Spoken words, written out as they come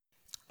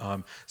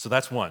So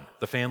that's one.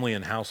 The family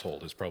and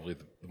household is probably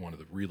one of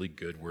the really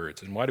good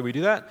words. And why do we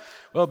do that?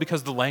 Well,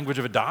 because the language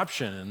of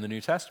adoption in the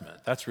New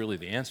Testament, that's really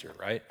the answer,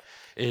 right?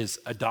 Is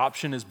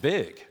adoption is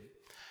big.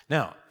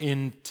 Now,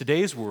 in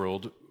today's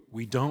world,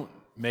 we don't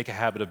make a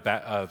habit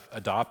of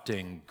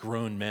adopting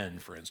grown men,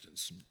 for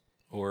instance,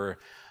 or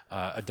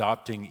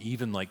adopting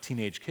even like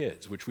teenage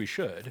kids, which we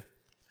should.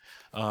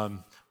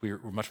 We're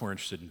much more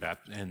interested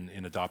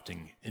in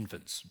adopting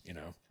infants,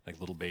 like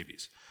little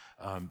babies.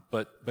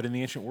 But in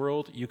the ancient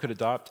world, you could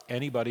adopt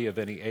anybody of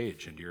any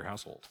age into your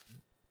household.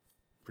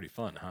 Pretty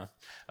fun, huh?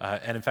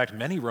 And in fact,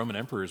 many Roman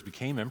emperors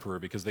became emperor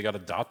because they got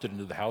adopted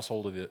into the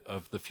household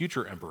of the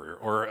future emperor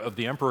or of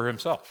the emperor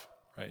himself,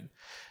 right?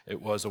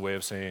 It was a way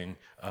of saying,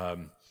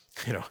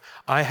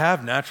 I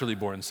have naturally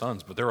born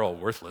sons, but they're all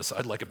worthless.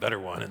 I'd like a better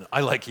one, and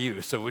I like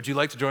you, so would you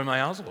like to join my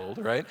household,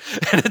 right?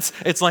 And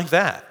it's like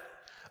that.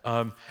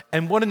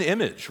 And what an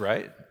image,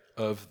 right,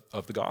 of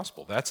the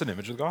gospel. That's an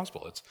image of the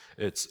gospel.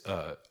 It's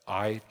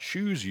I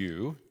choose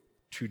you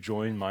to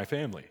join my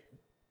family.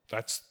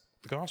 That's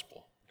the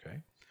gospel,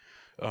 okay?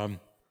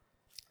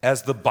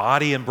 As the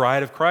body and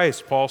bride of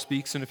Christ, Paul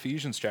speaks in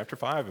Ephesians chapter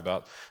 5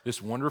 about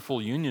this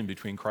wonderful union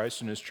between Christ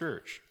and his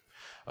church,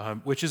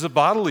 which is a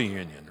bodily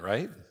union,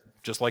 right?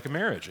 Just like a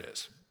marriage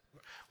is.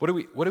 What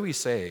do we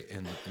say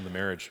in the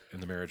marriage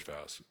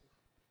vows?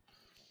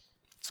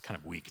 It's kind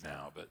of weak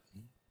now, but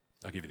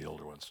I'll give you the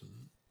older ones.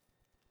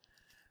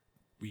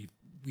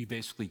 We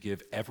basically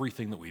give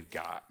everything that we've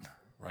got,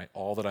 right?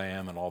 All that I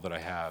am and all that I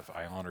have,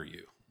 I honor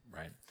you,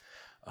 right?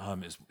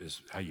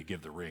 Is how you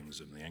give the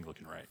rings in the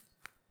Anglican rite.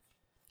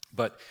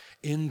 But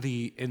in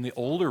the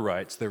older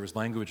rites, there was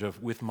language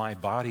of, with my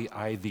body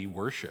I thee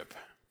worship.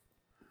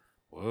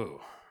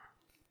 Whoa.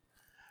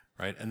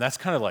 Right? And that's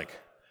kind of like,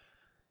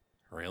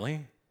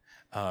 really?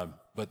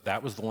 But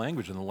that was the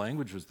language, and the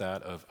language was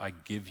that of, I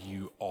give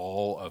you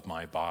all of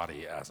my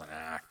body as an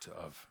act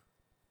of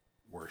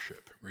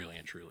worship, really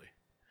and truly.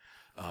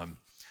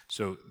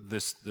 So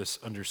this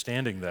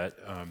understanding that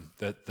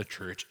the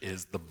church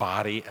is the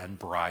body and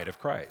bride of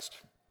Christ.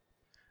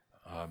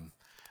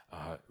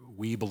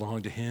 We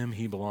belong to him,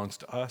 he belongs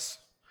to us.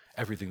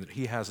 Everything that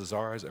he has is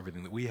ours,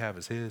 everything that we have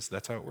is his.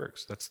 That's how it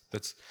works.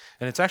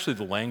 And it's actually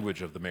the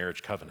language of the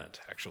marriage covenant,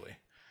 actually,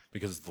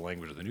 because it's the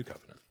language of the new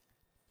covenant.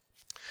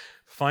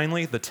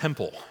 Finally, the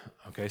temple.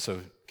 Okay,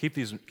 so keep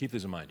these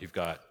in mind. You've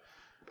got,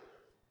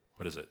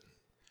 what is it?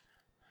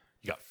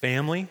 You got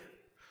family,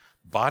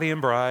 body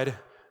and bride,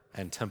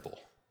 and temple.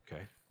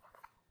 Okay?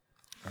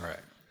 All right.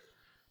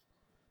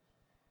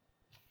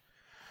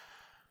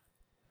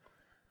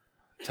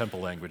 Temple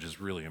language is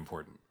really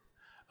important.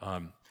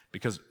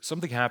 Because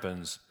something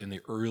happens in the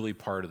early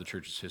part of the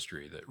church's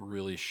history that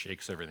really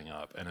shakes everything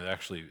up, and it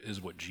actually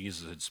is what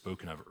Jesus had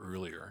spoken of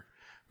earlier,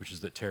 which is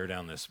that tear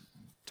down this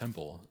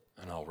temple,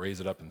 and I'll raise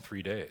it up in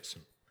 3 days,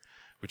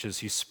 which is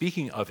he's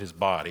speaking of his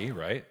body,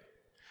 right?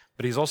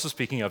 But he's also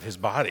speaking of his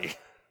body,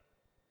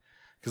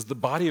 because the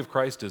body of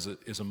Christ is a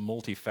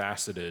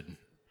multifaceted,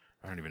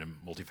 I don't even know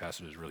if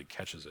multifaceted really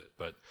catches it,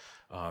 but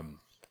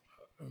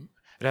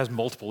it has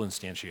multiple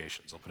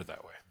instantiations, I'll put it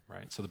that way,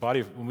 right? So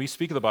when we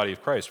speak of the body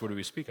of Christ, what do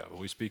we speak of? Well,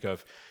 we speak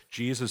of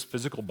Jesus'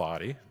 physical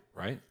body,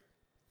 right?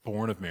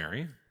 Born of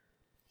Mary.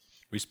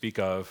 We speak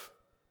of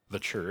the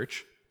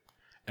church,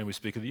 and we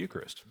speak of the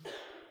Eucharist.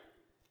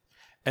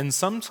 And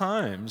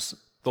sometimes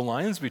the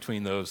lines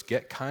between those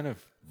get kind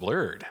of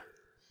blurred.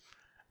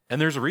 And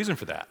there's a reason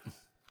for that,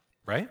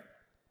 right?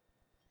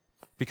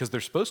 Because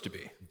they're supposed to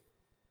be.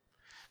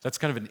 That's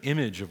kind of an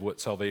image of what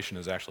salvation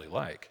is actually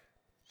like.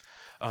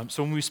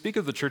 So when we speak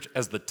of the church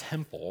as the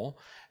temple,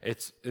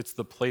 it's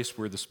the place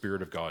where the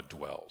Spirit of God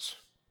dwells.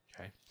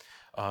 Okay,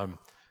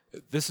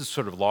 this is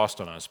sort of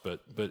lost on us,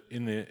 but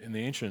in the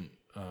ancient,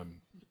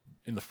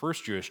 in the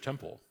first Jewish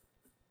temple,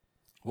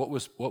 what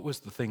was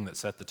the thing that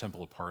set the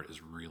temple apart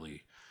as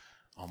really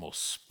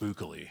almost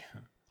spookily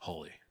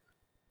holy?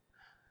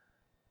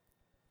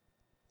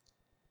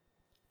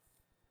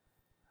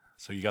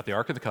 So you got the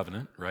Ark of the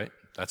Covenant, right?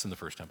 That's in the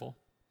first temple,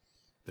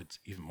 but it's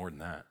even more than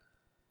that.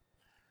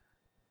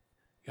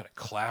 You got a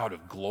cloud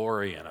of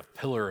glory and a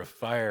pillar of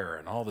fire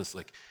and all this,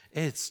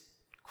 it's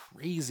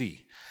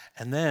crazy.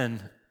 And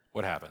then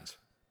what happens?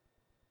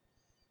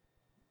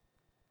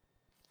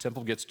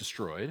 Temple gets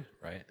destroyed,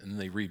 right? And then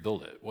they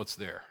rebuild it. What's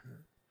there?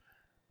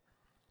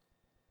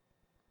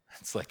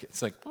 It's like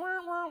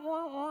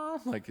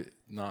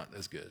not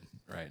as good,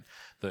 right?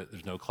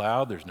 There's no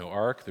cloud, there's no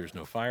ark, there's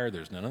no fire,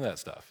 there's none of that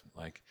stuff.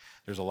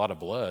 There's a lot of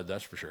blood,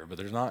 that's for sure, but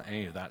there's not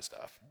any of that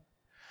stuff.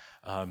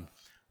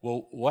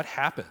 Well, what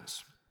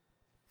happens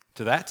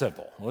to that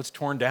temple? Well, it's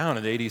torn down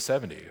in AD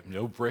 70.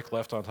 No brick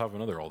left on top of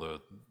another, although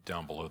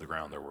down below the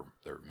ground there were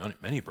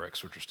many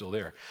bricks which are still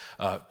there.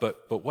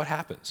 But what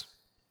happens?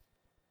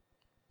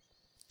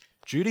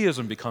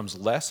 Judaism becomes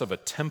less of a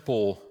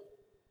temple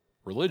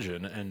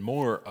religion and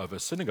more of a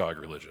synagogue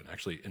religion,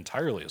 actually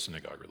entirely a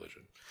synagogue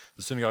religion.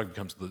 The synagogue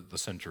becomes the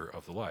center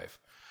of the life.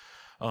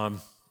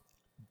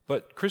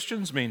 But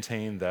Christians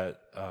maintain that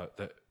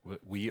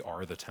we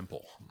are the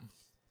temple.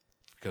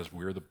 because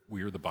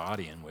we are the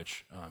body in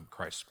which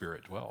Christ's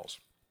Spirit dwells.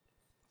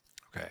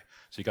 Okay,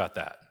 so you got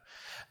that.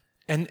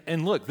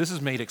 And look, this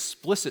is made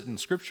explicit in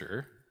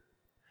Scripture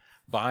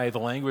by the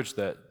language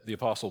that the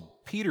Apostle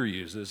Peter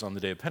uses on the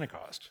day of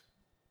Pentecost.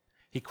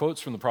 He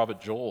quotes from the prophet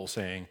Joel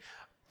saying,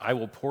 "I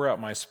will pour out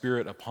my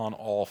Spirit upon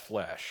all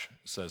flesh,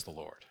 says the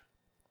Lord."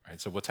 Right?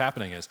 So what's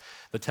happening is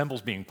the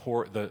temple's being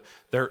poured.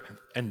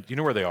 And you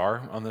know where they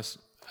are on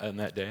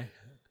that day?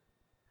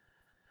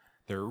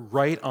 They're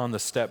right on the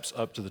steps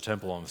up to the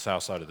temple on the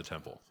south side of the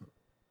temple.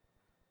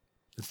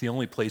 It's the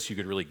only place you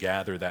could really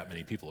gather that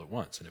many people at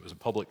once, and it was a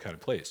public kind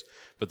of place.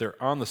 But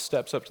they're on the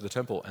steps up to the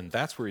temple, and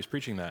that's where he's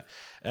preaching that,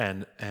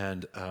 and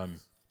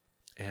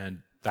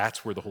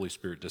that's where the Holy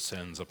Spirit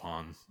descends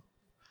upon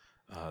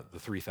the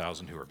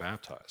 3,000 who are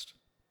baptized.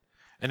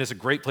 And it's a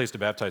great place to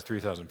baptize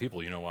 3,000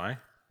 people. You know why?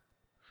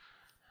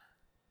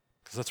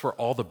 Because that's where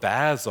all the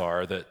baths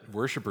are that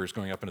worshipers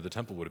going up into the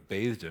temple would have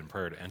bathed in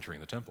prior to entering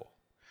the temple.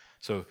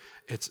 So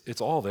it's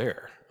all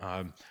there.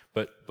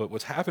 But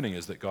what's happening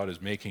is that God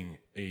is making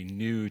a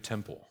new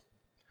temple.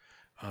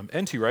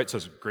 N.T. Wright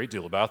says a great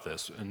deal about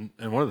this, and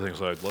one of the things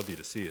that I'd love you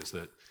to see is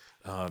that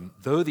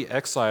though the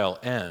exile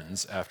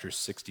ends after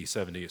 60,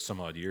 70, some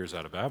odd years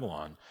out of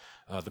Babylon,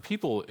 the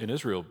people in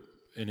Israel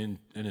and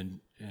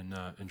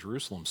in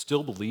Jerusalem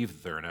still believe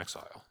that they're in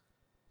exile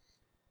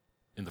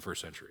in the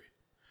first century.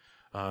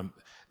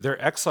 They're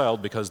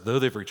exiled because though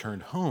they've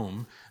returned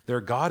home,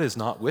 their God is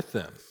not with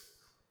them.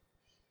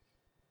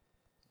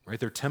 Right?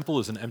 Their temple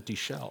is an empty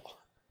shell.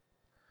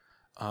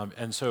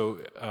 And so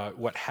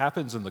what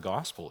happens in the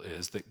gospel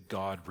is that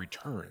God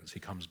returns. He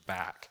comes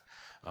back.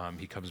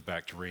 He comes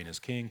back to reign as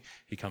king.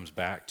 He comes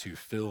back to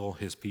fill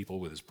his people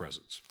with his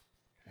presence.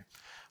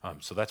 Okay?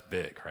 So that's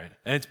big, right?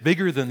 And it's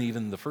bigger than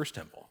even the first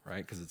temple,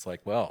 right? Because it's like,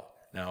 well,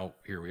 now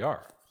here we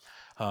are.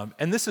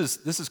 And this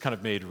is kind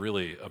of made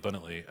really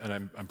abundantly,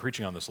 and I'm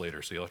preaching on this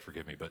later, so you'll have to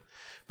forgive me.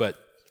 But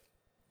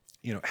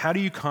you know, how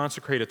do you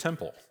consecrate a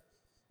temple?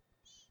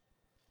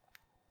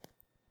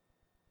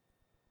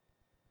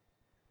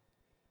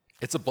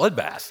 It's a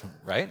bloodbath,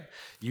 right?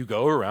 You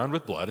go around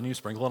with blood and you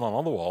sprinkle it on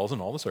all the walls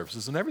and all the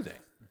surfaces and everything.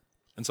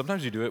 And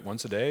sometimes you do it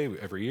once a day,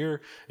 every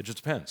year. It just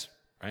depends,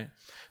 right?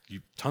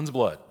 Tons of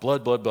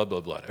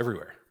blood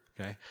everywhere,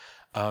 okay?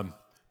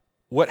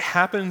 What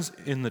happens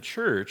in the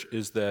church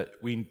is that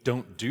we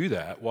don't do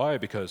that. Why?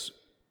 Because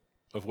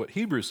of what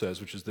Hebrews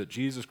says, which is that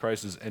Jesus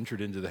Christ has entered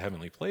into the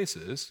heavenly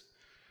places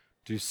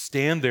to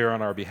stand there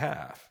on our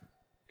behalf,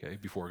 okay,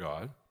 before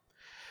God.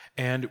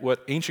 And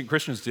what ancient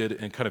Christians did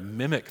and kind of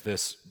mimic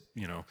this,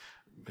 you know,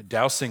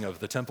 dousing of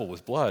the temple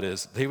with blood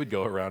is they would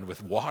go around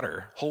with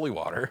water, holy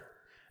water,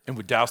 and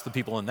would douse the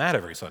people in that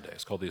every Sunday.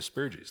 It's called the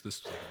asperges. This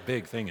is a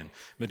big thing in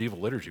medieval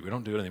liturgy. We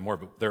don't do it anymore,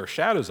 but there are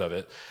shadows of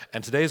it.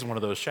 And today is one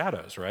of those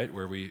shadows, right,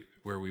 where we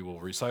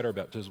will recite our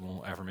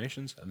baptismal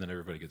affirmations, and then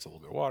everybody gets a little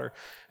bit of water.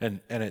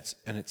 And it's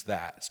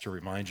that. It's to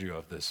remind you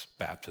of this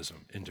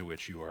baptism into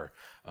which you are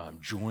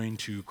joined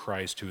to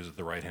Christ, who is at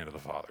the right hand of the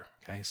Father.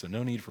 Okay, so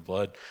no need for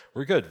blood.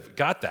 We're good.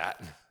 Got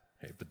that.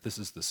 Okay, but this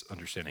is this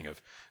understanding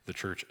of the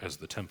church as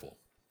the temple.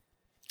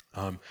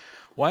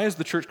 Why is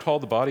the church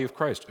called the body of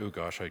Christ? Oh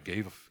gosh, I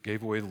gave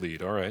away the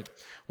lead. All right.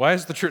 Why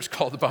is the church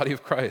called the body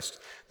of Christ?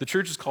 The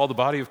church is called the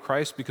body of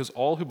Christ because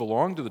all who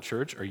belong to the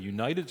church are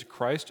united to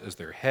Christ as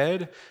their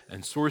head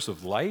and source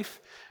of life,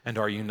 and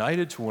are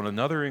united to one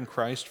another in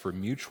Christ for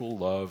mutual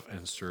love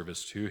and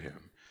service to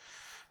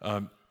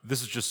him.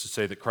 This is just to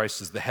say that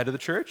Christ is the head of the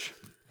church,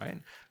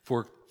 right?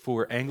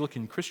 For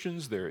Anglican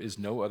Christians, there is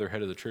no other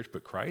head of the church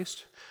but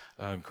Christ.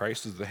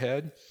 Christ is the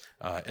head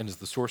and is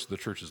the source of the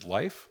church's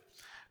life.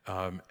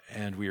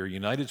 And we are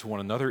united to one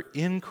another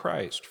in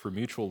Christ for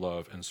mutual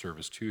love and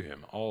service to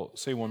him. I'll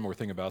say one more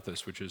thing about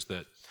this, which is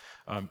that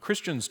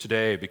Christians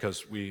today,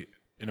 because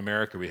in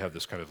America, we have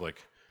this kind of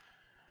like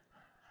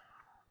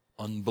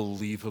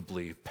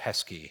unbelievably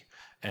pesky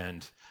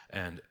and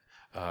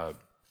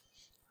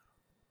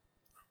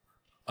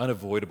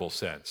unavoidable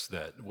sense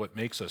that what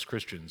makes us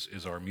Christians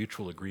is our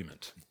mutual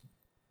agreement.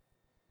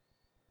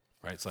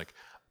 Right? It's like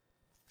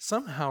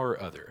somehow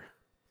or other,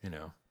 you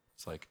know,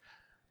 it's like,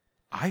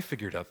 I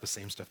figured out the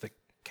same stuff that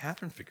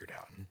Catherine figured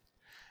out.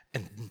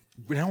 And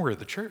now we're at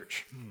the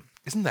church.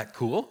 Isn't that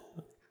cool?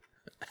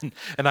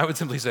 And I would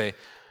simply say,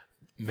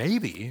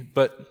 maybe,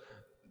 but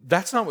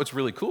that's not what's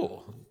really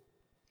cool.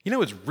 You know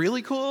what's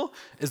really cool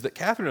is that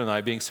Catherine and I,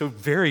 being so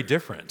very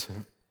different,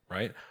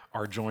 right,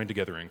 are joined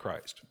together in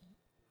Christ.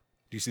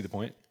 Do you see the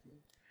point?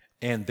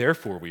 And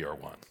therefore we are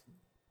one.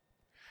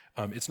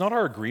 It's not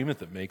our agreement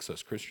that makes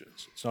us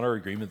Christians. It's not our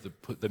agreement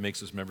that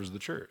makes us members of the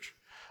church.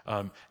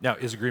 Now,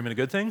 is agreement a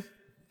good thing?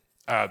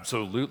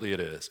 Absolutely it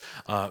is.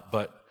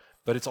 But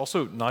it's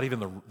also not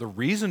even the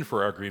reason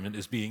for our agreement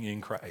is being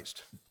in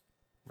Christ,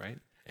 right?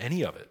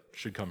 Any of it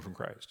should come from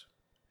Christ.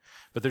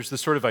 But there's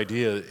this sort of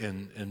idea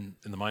in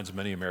the minds of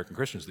many American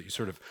Christians that you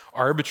sort of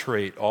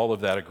arbitrate all of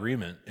that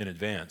agreement in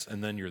advance,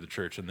 and then you're the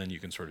church, and then you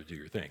can sort of do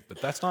your thing.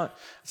 But that's not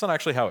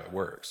actually how it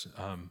works.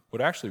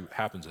 What actually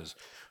happens is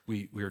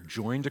we are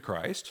joined to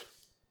Christ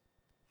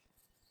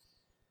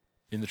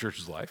in the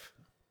church's life,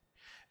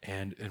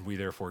 and we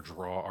therefore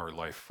draw our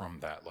life from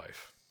that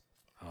life.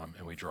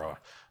 And we draw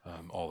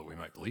all that we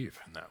might believe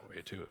in that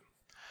way too.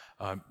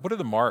 What are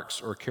the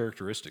marks or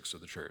characteristics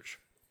of the church?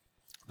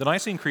 The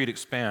Nicene Creed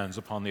expands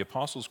upon the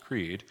Apostles'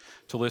 Creed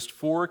to list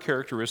 4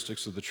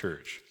 characteristics of the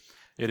church.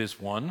 It is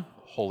 1,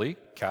 holy,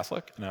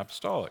 Catholic, and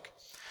apostolic.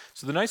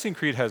 So the Nicene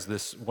Creed has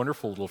this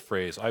wonderful little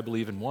phrase, I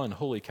believe in one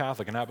holy,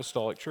 Catholic, and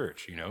apostolic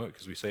church. You know it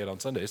because we say it on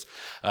Sundays.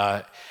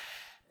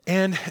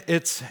 And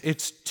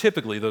it's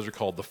typically, those are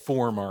called the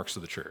 4 marks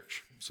of the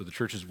church. So the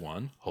church is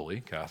 1,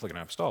 holy, Catholic, and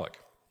apostolic.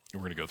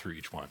 And we're going to go through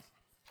each one.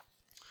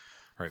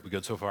 All right, we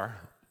good so far?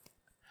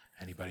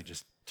 Anybody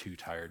just too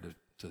tired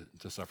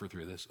to suffer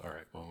through this? All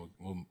right, well,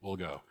 we'll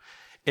go.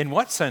 In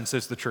what sense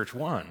is the church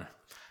one?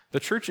 The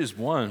church is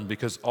one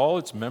because all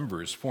its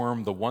members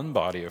form the one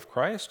body of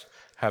Christ,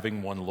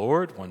 having one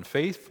Lord, one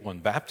faith, one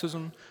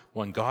baptism,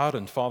 one God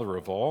and Father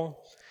of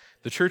all.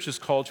 The church is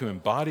called to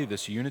embody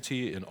this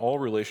unity in all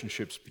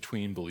relationships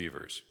between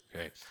believers.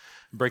 Okay,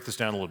 break this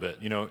down a little bit.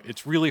 You know,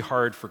 it's really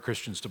hard for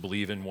Christians to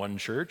believe in one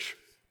church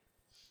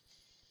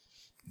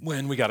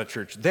when we got a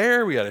church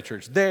there, we got a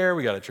church there,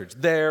 we got a church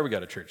there, we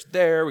got a church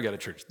there, we got a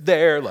church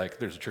there, like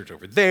there's a church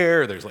over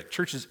there, there's like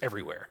churches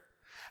everywhere.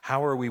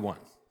 How are we one?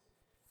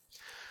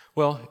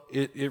 Well,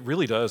 it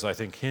really does, I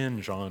think,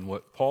 hinge on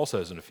what Paul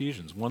says in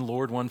Ephesians. One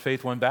Lord, one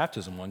faith, one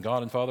baptism, one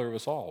God and Father of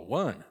us all.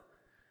 One.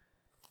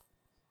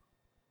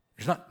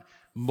 There's not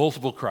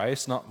multiple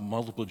Christs, not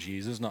multiple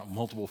Jesus, not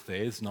multiple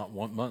faiths, not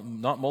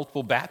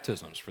multiple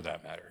baptisms for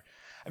that matter.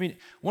 I mean,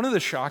 one of the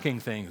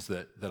shocking things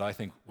that I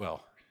think,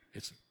 well,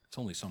 it's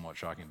only somewhat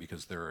shocking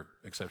because there are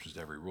exceptions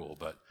to every rule,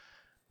 but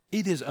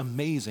it is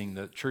amazing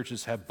that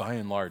churches have by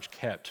and large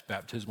kept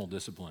baptismal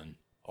discipline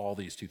all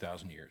these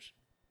 2,000 years.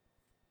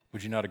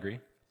 Would you not agree?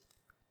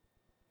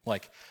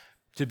 Like,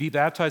 to be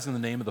baptized in the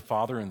name of the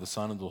Father and the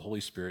Son and the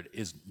Holy Spirit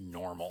is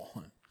normal,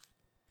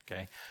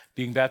 okay?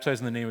 Being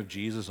baptized in the name of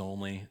Jesus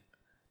only,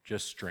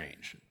 just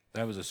strange.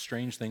 That was a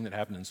strange thing that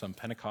happened in some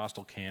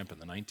Pentecostal camp in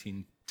the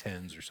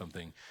 1910s or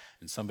something,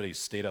 and somebody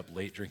stayed up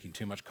late drinking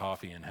too much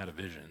coffee and had a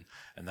vision,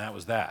 and that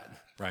was that,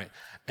 right?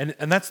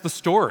 And that's the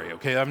story,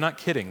 okay? I'm not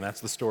kidding,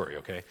 that's the story,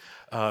 okay?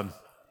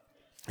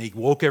 He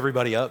woke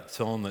everybody up,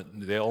 telling them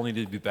that they all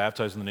needed to be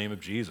baptized in the name of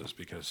Jesus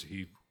because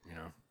he,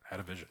 had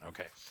a vision,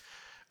 okay.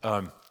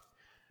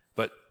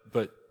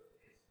 But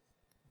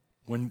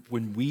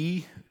when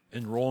we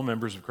enroll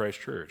members of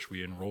Christ Church,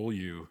 we enroll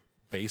you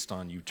based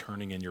on you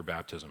turning in your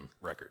baptism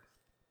record.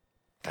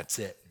 That's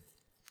it.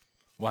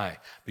 Why?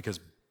 Because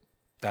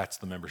that's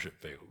the membership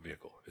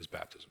vehicle, is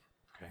baptism.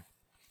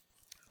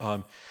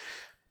 Okay.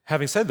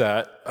 Having said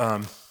that,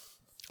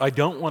 I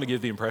don't want to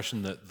give the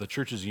impression that the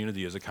church's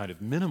unity is a kind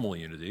of minimal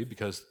unity,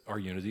 because our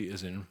unity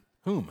is in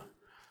whom?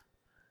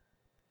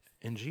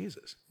 In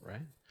Jesus,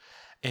 right?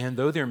 And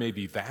though there may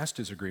be vast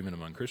disagreement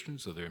among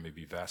Christians, though there may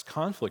be vast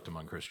conflict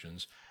among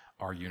Christians,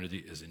 our unity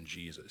is in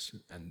Jesus,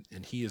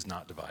 and he is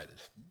not divided.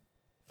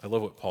 I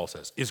love what Paul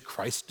says. Is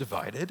Christ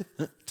divided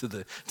to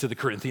the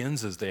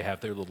Corinthians as they have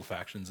their little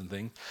factions and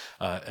things,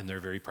 and they're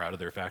very proud of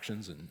their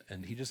factions,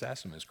 and he just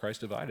asks them, is Christ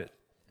divided?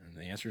 And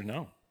the answer is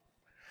no.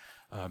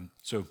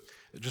 So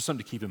just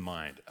something to keep in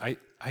mind.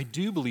 I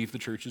do believe the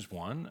church is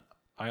one.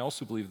 I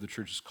also believe the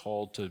church is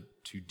called to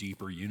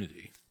deeper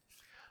unity,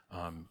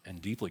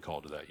 and deeply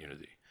called to that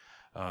unity.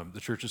 The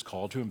church is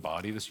called to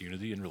embody this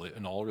unity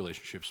in all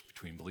relationships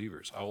between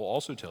believers. I will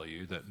also tell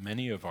you that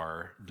many of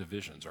our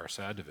divisions, our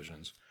sad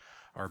divisions,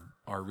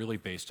 are really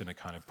based in a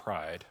kind of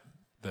pride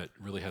that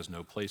really has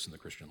no place in the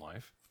Christian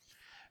life.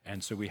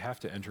 And so we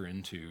have to enter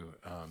into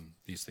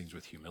these things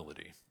with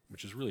humility,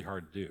 which is really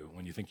hard to do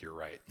when you think you're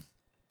right.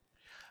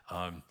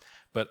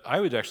 But I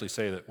would actually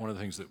say that one of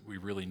the things that we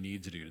really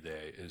need to do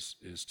today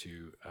is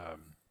to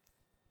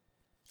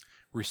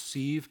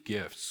receive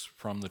gifts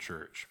from the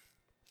church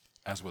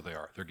as what they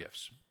are. They're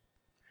gifts.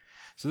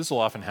 So this will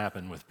often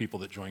happen with people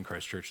that join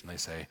Christ Church and they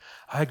say,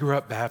 I grew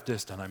up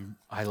Baptist and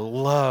I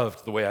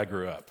loved the way I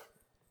grew up,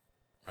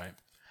 right?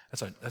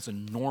 That's a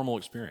normal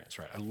experience,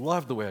 right? I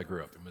loved the way I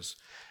grew up.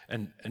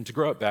 And to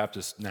grow up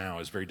Baptist now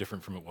is very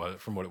different from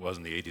what it was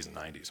in the 80s and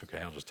 90s, okay?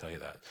 I'll just tell you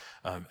that.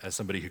 As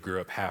somebody who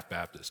grew up half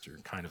Baptist, or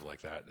kind of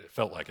like that, it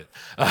felt like it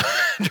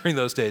during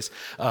those days,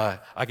 I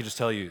could just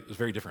tell you it was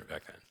very different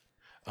back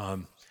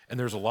then. And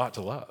there's a lot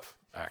to love,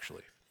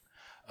 actually.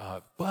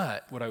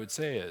 But what I would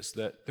say is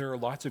that there are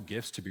lots of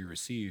gifts to be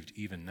received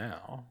even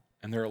now,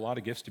 and there are a lot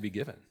of gifts to be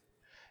given.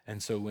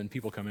 And so when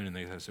people come in and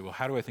they say, well,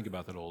 how do I think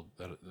about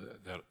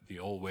the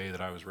old way that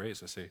I was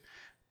raised? I say,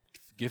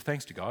 give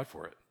thanks to God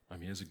for it. I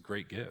mean, it's a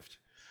great gift.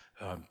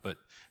 But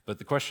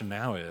the question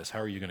now is, how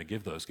are you going to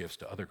give those gifts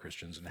to other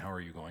Christians, and how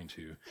are you going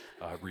to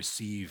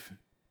receive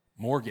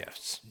more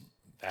gifts?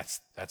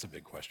 That's a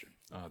big question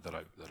that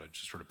I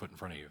just sort of put in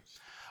front of you.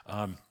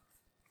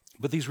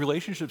 But these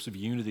relationships of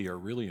unity are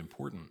really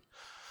important.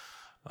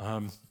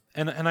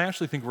 And I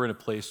actually think we're in a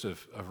place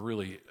of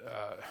really,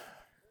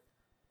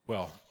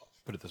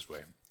 put it this way.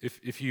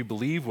 If you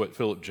believe what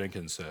Philip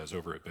Jenkins says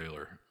over at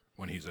Baylor,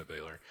 when he's at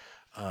Baylor,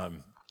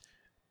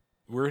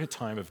 we're in a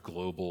time of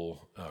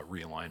global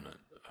realignment.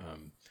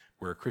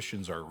 where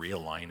Christians are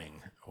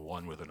realigning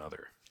one with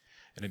another.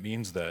 And it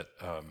means that,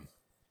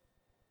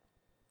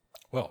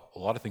 a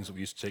lot of things that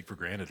we used to take for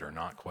granted are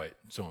not quite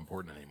so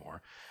important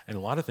anymore. And a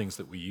lot of things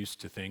that we used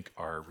to think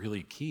are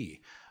really key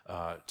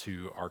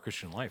to our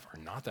Christian life are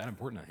not that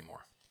important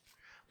anymore.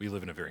 We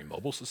live in a very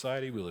mobile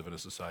society. We live in a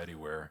society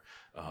where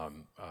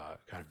kind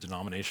of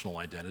denominational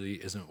identity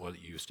isn't what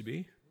it used to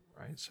be,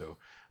 right? So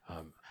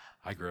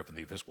I grew up in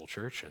the Episcopal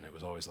Church, and it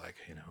was always like,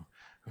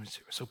 I was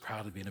so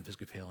proud to be an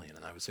Episcopalian.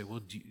 And I would say,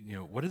 well,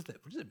 what is that?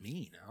 What does it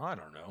mean? Oh, I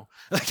don't know.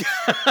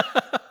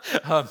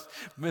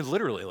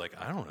 Literally,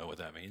 I don't know what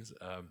that means.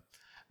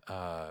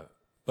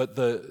 But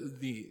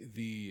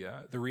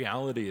the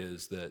reality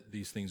is that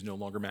these things no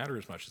longer matter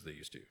as much as they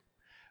used to.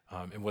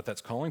 And what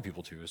that's calling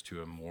people to is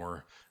to a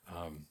more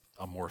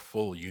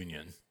full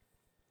union.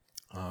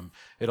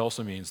 It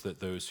also means that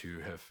those who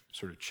have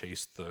sort of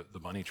chased the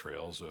money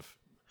trails of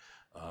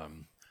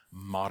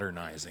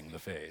modernizing the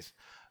faith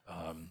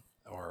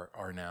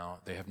are now,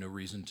 they have no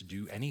reason to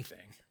do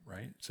anything,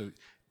 right? So,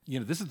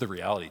 this is the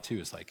reality too,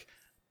 is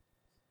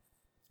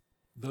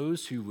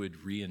those who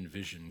would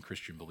re-envision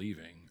Christian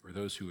believing, or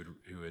those who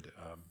would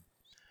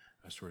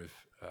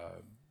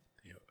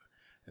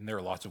and there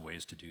are lots of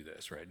ways to do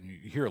this, right? And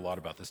you hear a lot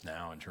about this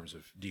now in terms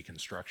of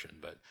deconstruction,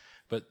 but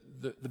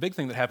the big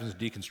thing that happens in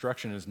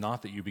deconstruction is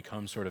not that you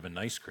become sort of a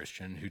nice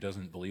Christian who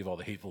doesn't believe all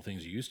the hateful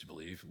things you used to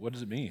believe. What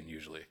does it mean,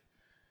 usually?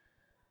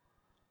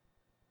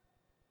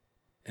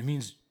 It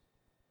means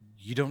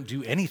you don't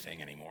do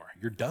anything anymore.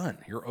 You're done.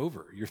 You're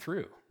over. You're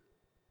through,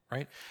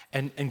 right?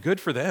 And good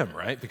for them,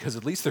 right? Because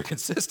at least they're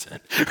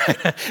consistent,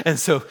 right? And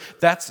so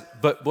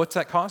but what's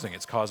that causing?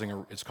 It's causing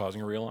a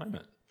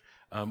realignment.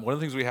 One of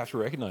the things we have to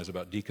recognize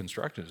about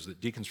deconstruction is that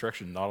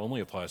deconstruction not only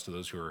applies to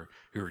those who are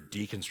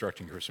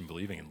deconstructing Christian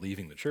believing and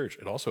leaving the church,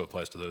 it also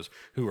applies to those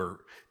who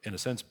are, in a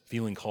sense,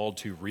 feeling called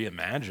to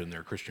reimagine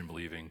their Christian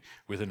believing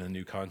within a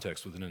new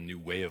context, within a new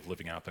way of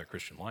living out that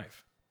Christian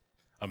life.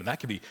 And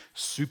that can be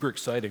super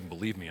exciting,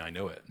 believe me, I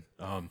know it.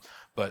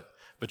 But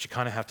you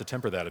kind of have to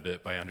temper that a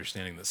bit by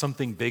understanding that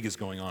something big is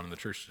going on in the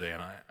church today,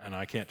 and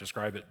I can't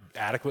describe it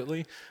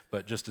adequately,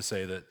 but just to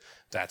say that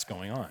that's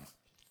going on.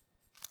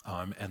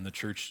 And the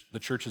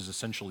church's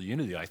essential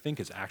unity, I think,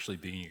 is actually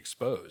being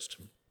exposed,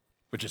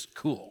 which is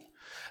cool,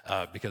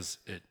 because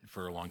it,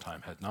 for a long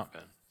time, had not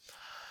been.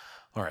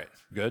 All right,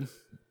 good?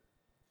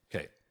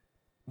 Okay.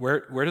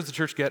 Where does the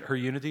church get her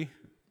unity?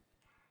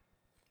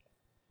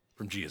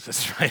 From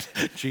Jesus, right?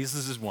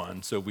 Jesus is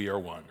one, so we are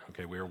one.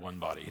 Okay, we are one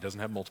body. He doesn't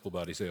have multiple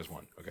bodies, he has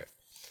one. Okay.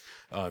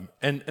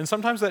 And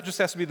sometimes that just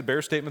has to be the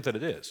bare statement that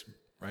it is,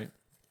 right?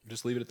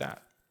 Just leave it at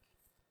that.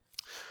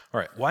 All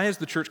right, why is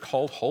the church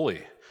called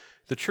holy?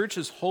 The church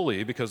is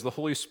holy because the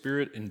Holy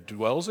Spirit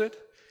indwells it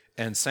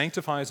and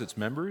sanctifies its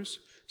members,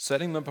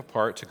 setting them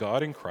apart to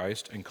God in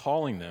Christ and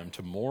calling them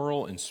to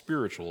moral and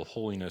spiritual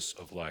holiness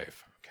of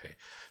life. Okay,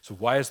 so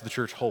why is the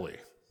church holy?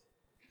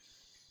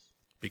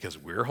 Because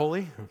we're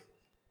holy?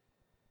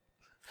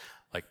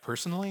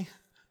 Personally?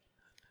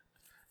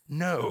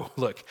 No.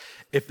 Look,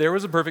 if there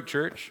was a perfect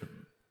church,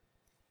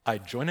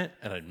 I'd join it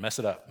and I'd mess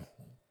it up.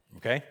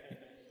 Okay?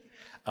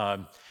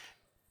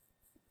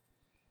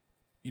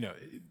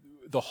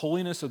 The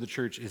holiness of the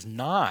church is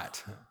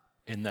not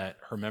in that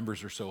her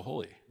members are so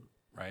holy,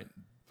 right?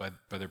 By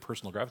their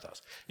personal gravitas.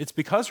 It's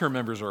because her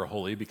members are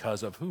holy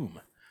because of whom?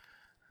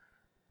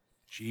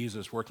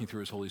 Jesus, working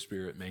through his Holy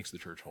Spirit, makes the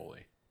church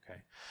holy.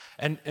 Okay?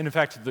 And in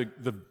fact,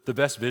 the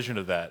best vision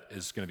of that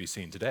is going to be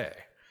seen today,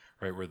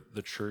 right? Where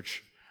the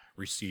church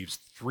receives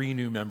 3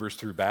 new members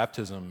through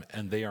baptism,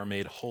 and they are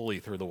made holy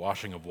through the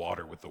washing of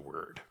water with the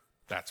word.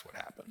 That's what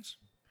happens.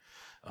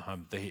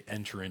 They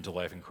enter into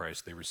life in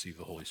Christ. They receive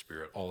the Holy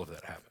Spirit. All of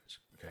that happens.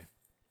 Okay,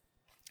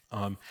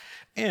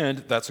 and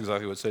that's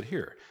exactly what's said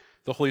here.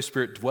 The Holy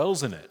Spirit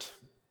dwells in it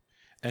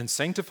and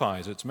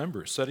sanctifies its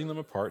members, setting them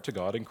apart to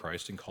God in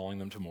Christ and calling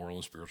them to moral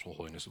and spiritual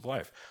holiness of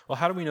life. Well,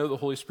 how do we know the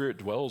Holy Spirit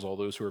dwells all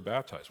those who are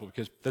baptized? Well,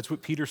 because that's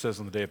what Peter says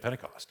on the day of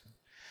Pentecost.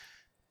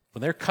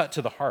 When they're cut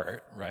to the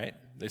heart, right,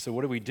 they say,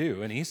 what do we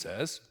do? And he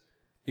says,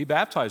 be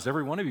baptized,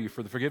 every one of you,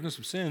 for the forgiveness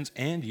of sins,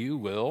 and you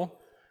will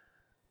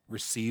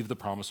receive the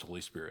promised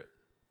Holy Spirit.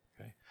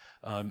 Okay?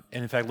 And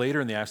in fact,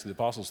 later in the Acts of the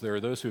Apostles, there are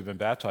those who have been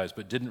baptized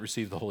but didn't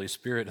receive the Holy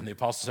Spirit, and the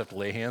apostles have to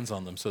lay hands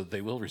on them so that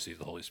they will receive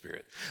the Holy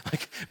Spirit.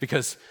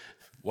 Because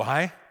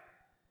why?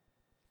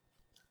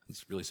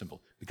 It's really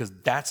simple. Because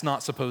that's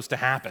not supposed to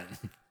happen,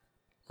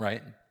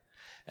 right?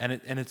 And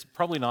it's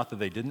probably not that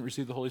they didn't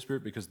receive the Holy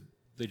Spirit, because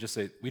they just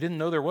say, we didn't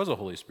know there was a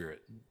Holy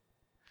Spirit.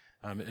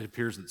 It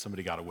appears that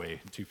somebody got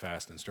away too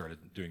fast and started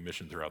doing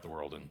mission throughout the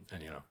world and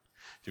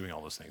doing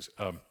all those things.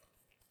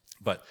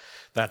 But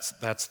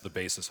that's the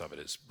basis of it,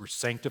 is we're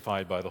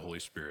sanctified by the Holy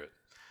Spirit,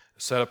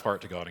 set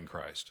apart to God in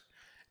Christ.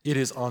 It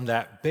is on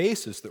that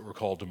basis that we're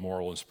called to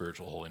moral and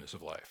spiritual holiness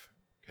of life.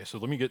 Okay, so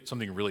let me get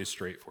something really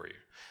straight for you.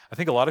 I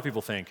think a lot of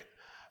people think,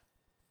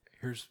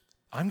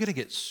 I'm going to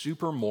get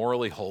super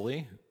morally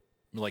holy,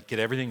 get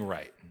everything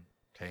right,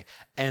 okay?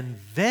 And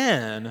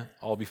then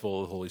I'll be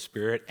full of the Holy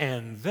Spirit,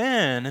 and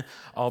then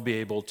I'll be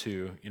able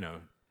to,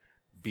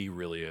 be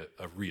really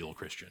a real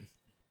Christian.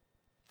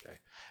 Okay.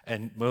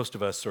 And most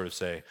of us sort of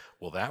say,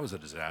 well, that was a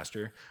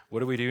disaster. What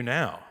do we do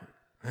now?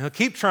 Well,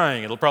 keep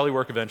trying. It'll probably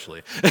work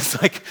eventually.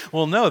 It's like,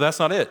 well, no, that's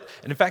not it.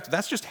 And in fact,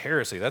 that's just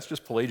heresy. That's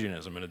just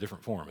Pelagianism in a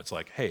different form. It's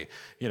like, hey,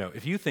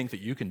 if you think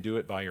that you can do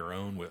it by your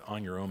own,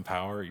 on your own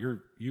power,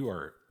 you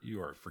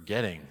are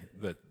forgetting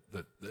that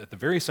at the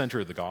very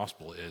center of the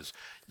gospel is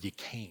you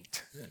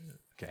can't.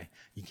 Okay,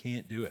 you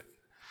can't do it,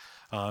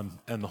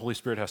 and the Holy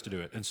Spirit has to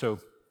do it. And so,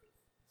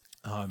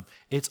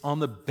 it's on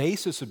the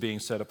basis of being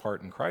set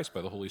apart in Christ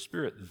by the Holy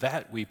Spirit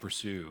that we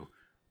pursue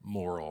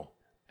moral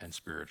and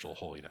spiritual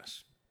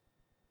holiness.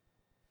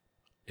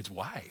 It's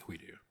why we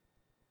do.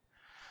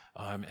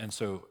 And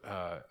so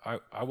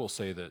I will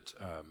say that,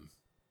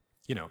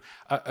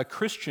 a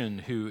Christian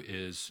who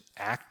is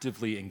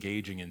actively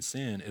engaging in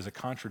sin is a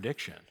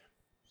contradiction.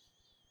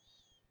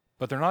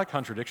 But they're not a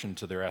contradiction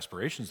to their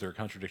aspirations, they're a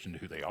contradiction to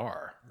who they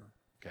are,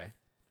 okay?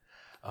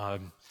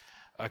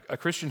 A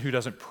Christian who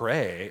doesn't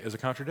pray is a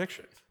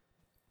contradiction.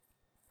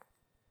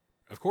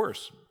 Of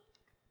course.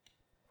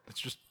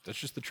 That's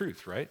just the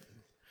truth, right?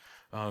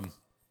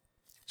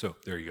 So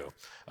there you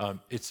go.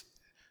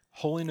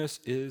 Holiness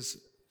is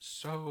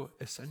so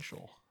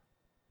essential,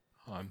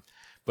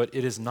 but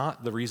it is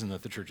not the reason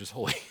that the church is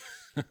holy.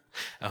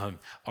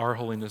 Our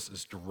holiness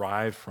is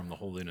derived from the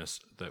holiness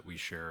that we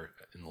share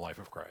in the life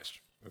of Christ,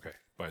 okay,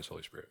 by His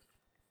Holy Spirit.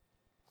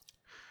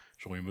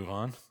 Shall we move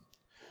on?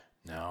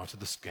 Now to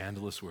the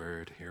scandalous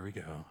word. Here we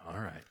go. All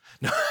right.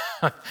 No,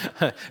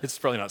 it's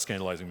probably not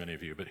scandalizing many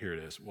of you, but here it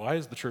is. Why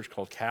is the church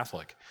called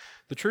Catholic?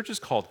 The church is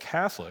called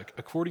Catholic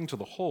according to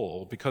the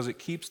whole because it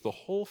keeps the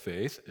whole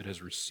faith it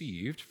has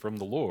received from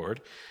the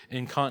Lord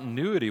in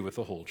continuity with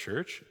the whole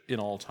church in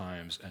all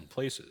times and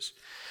places.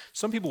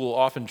 Some people will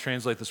often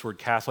translate this word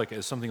Catholic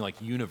as something like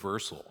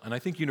universal, and I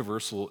think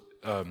universal,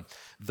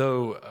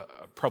 though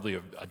probably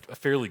a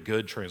fairly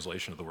good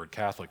translation of the word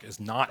Catholic, is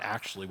not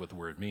actually what the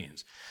word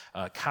means.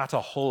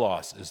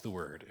 Kataholos is the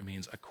word. It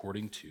means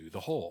according to the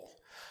whole.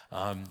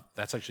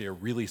 That's actually a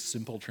really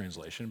simple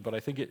translation, but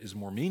I think it is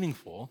more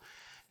meaningful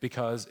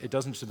because it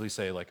doesn't simply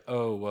say like,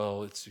 oh,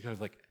 well, it's kind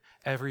of like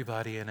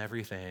everybody and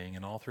everything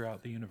and all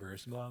throughout the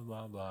universe, blah,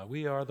 blah, blah.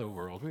 We are the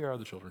world. We are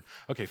the children.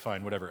 Okay,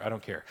 fine, whatever. I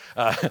don't care.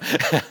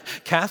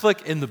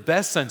 Catholic in the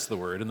best sense of the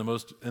word, in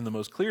the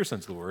most clear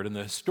sense of the word, in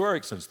the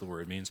historic sense of the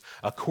word, means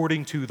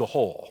according to the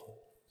whole.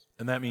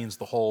 And that means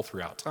the whole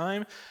throughout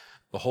time,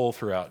 the whole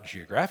throughout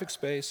geographic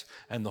space,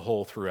 and the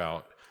whole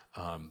throughout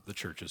the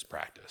church's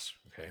practice,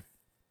 okay?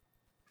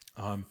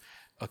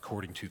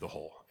 According to the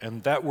whole.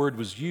 And that word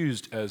was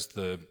used as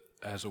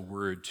a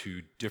word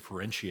to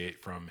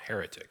differentiate from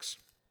heretics.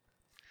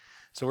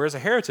 So whereas a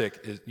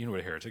heretic is, you know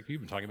what a heretic, you've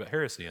been talking about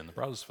heresy in the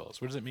Brazos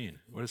Fellows. What does it mean?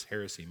 What does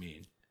heresy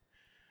mean?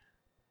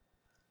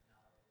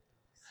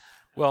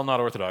 Well, not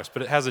orthodox,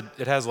 but it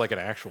has like an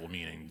actual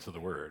meaning to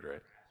the word,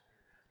 right?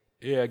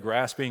 Yeah,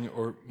 grasping,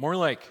 or more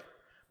like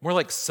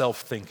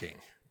self-thinking,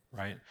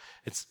 right?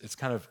 It's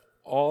kind of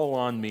all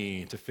on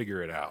me to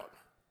figure it out,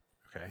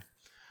 okay?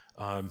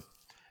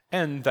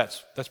 And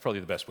that's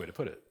probably the best way to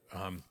put it.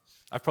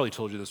 I've probably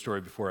told you this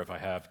story before. If I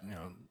have,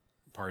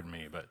 pardon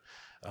me. But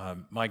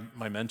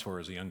my mentor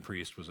as a young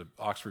priest was an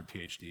Oxford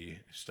PhD.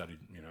 Studied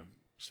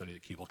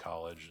at Keble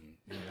College,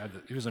 and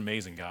he was an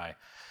amazing guy.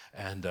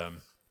 And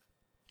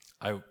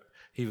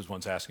he was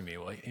once asking me,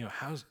 well,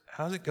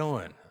 how's it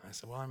going? I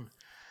said, well,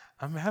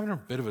 I'm having a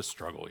bit of a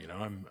struggle.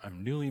 I'm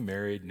newly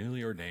married,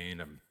 newly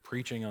ordained. I'm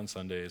preaching on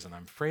Sundays, and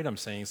I'm afraid I'm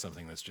saying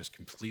something that's just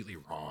completely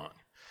wrong.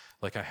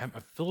 Like I'm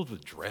filled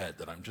with dread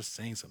that I'm just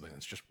saying something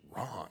that's just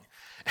wrong.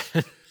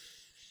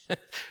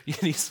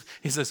 He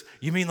says,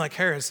 you mean like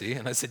heresy?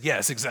 And I said,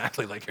 yes,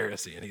 exactly like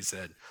heresy. And he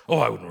said, oh,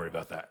 I wouldn't worry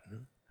about that.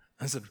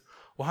 I said,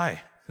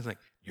 why? He's like,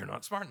 you're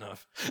not smart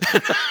enough.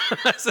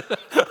 I said,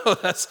 oh,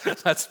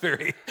 that's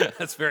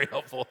very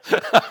helpful.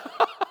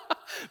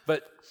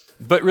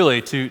 But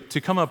really,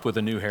 to come up with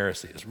a new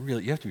heresy is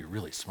really, you have to be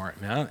really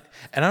smart, man.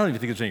 And I don't even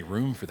think there's any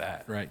room for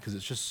that, right? Because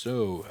it's just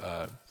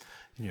so,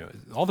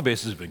 all the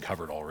bases have been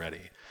covered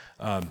already.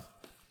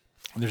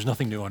 There's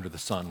nothing new under the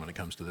sun when it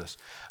comes to this.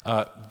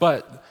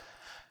 But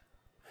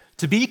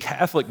to be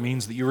Catholic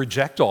means that you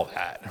reject all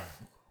that.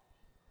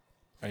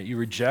 Right? You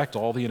reject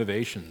all the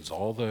innovations,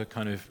 all the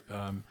kind of,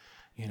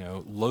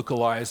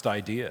 localized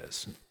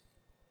ideas.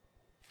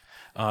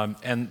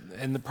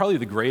 Probably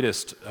the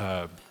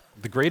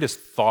greatest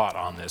thought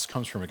on this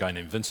comes from a guy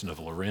named Vincent of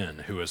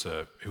Lorraine,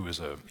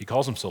 he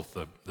calls himself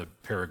the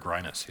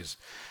Peregrinus.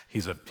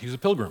 He's a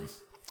pilgrim,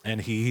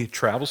 and he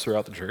travels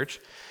throughout the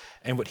church.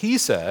 And what he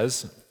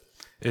says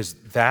is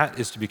that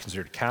is to be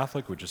considered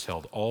Catholic, which is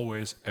held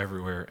always,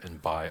 everywhere, and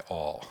by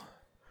all.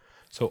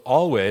 So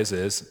always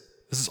this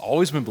has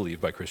always been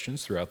believed by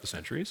Christians throughout the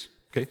centuries.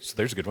 Okay, so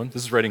there's a good one.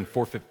 This is writing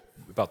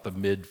about the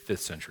mid-5th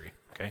century.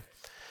 Okay,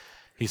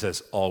 he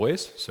says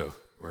always. So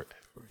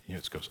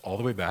it goes all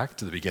the way back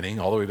to the beginning,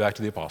 all the way back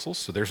to the apostles.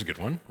 So there's a good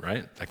one,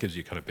 right? That gives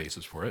you kind of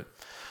basis for it.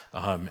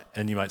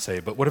 And you might say,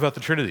 but what about the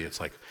Trinity? It's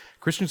like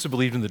Christians have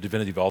believed in the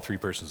divinity of all three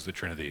persons of the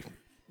Trinity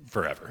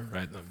forever,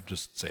 right?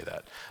 Just say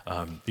that.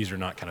 These are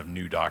not kind of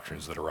new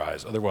doctrines that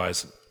arise.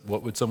 Otherwise,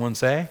 what would someone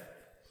say?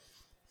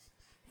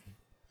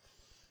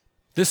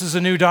 This is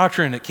a new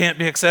doctrine. It can't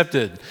be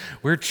accepted.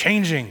 We're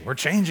changing.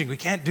 We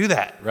can't do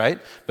that, right?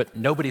 But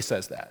nobody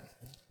says that.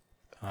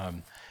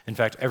 In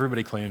fact,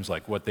 everybody claims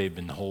like what they've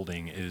been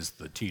holding is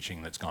the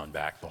teaching that's gone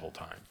back the whole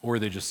time. Or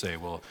they just say,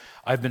 well,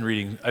 I've been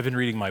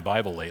reading my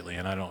Bible lately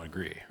and I don't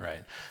agree,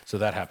 right? So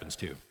that happens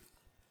too.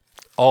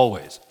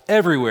 Always,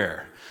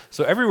 everywhere.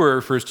 So everywhere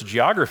refers to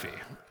geography.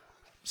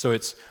 So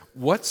it's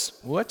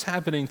what's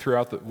happening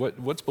throughout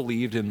what's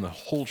believed in the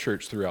whole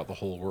church throughout the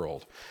whole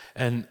world.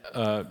 And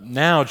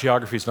now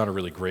geography is not a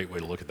really great way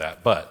to look at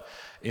that, but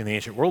in the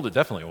ancient world it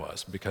definitely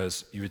was,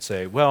 because you would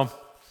say, well,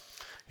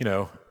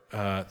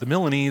 the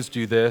Milanese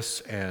do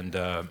this and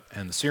the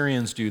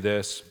Syrians do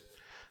this,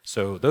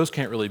 so those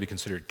can't really be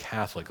considered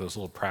Catholic, those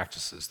little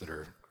practices that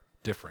are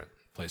different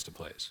place to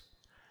place.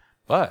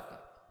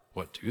 But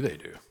what do they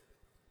do?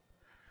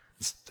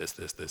 It's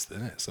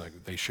this.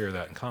 Like they share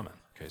that in common.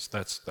 Okay,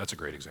 so that's a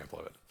great example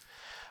of it.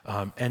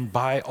 And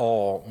by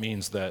all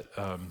means that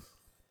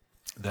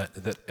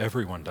that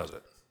everyone does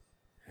it.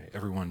 Okay?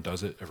 Everyone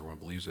does it. Everyone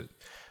believes it.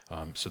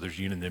 So there's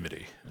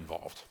unanimity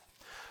involved.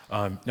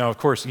 Now, of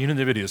course,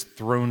 unanimity is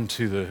thrown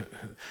to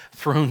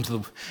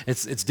the.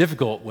 It's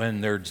difficult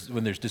when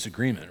there's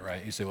disagreement,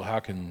 right? You say, well, how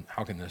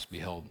can this be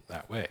held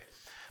that way?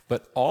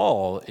 But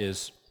all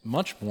is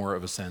much more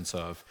of a sense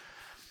of,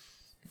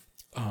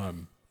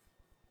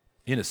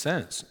 in a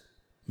sense,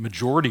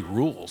 majority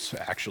rules.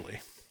 Actually,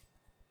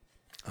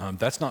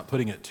 that's not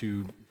putting it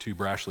too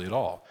brashly at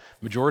all.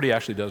 Majority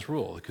actually does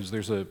rule, because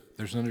there's an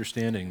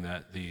understanding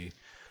that the,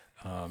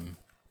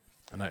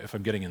 if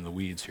I'm getting in the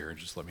weeds here,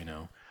 just let me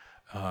know.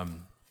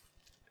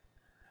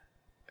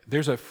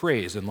 There's a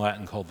phrase in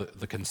Latin called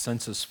the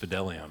consensus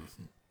fidelium.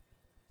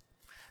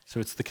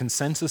 So it's the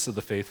consensus of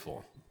the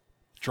faithful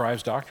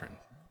drives doctrine.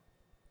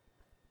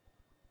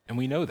 And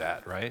we know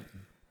that, right?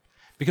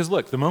 Because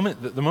look, the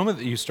moment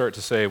that you start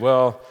to say,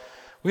 well,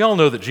 we all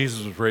know that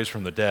Jesus was raised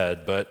from the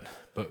dead, but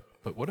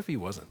what if he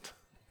wasn't?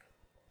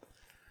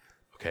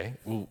 Okay,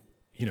 well,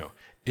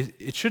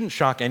 it shouldn't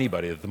shock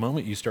anybody that the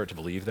moment you start to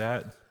believe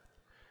that,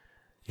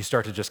 you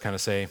start to just kind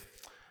of say,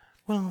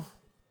 well,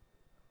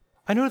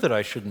 I know that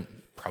I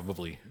shouldn't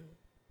probably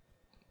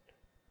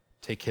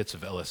take hits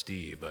of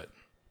LSD, but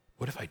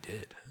what if I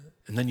did?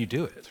 And then you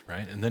do it,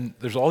 right? And then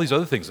there's all these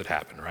other things that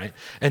happen, right?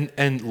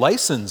 And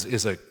license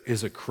is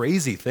a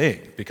crazy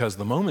thing, because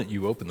the moment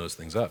you open those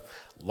things up,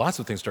 lots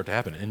of things start to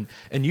happen.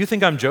 And you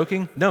think I'm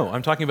joking? No,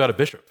 I'm talking about a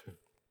bishop.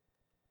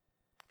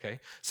 Okay,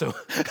 so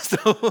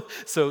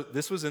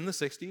this was in the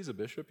 60s. A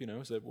bishop,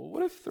 said, well,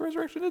 what if the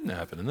resurrection didn't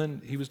happen? And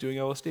then he was doing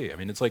LSD. I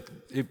mean, it's like,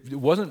 it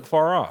wasn't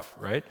far off,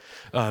 right?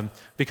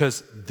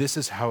 Because this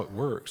is how it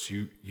works.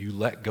 You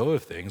let go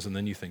of things, and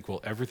then you think, well,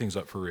 everything's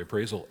up for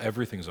reappraisal,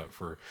 everything's up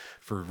for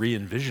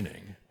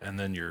re-envisioning, and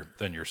then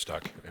you're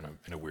stuck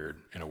in a weird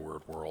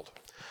world.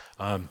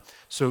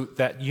 So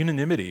that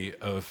unanimity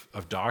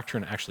of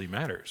doctrine actually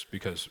matters,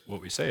 because what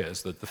we say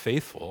is that the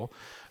faithful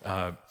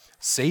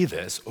say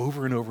this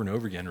over and over and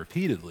over again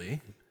repeatedly,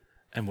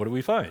 and what do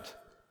we find?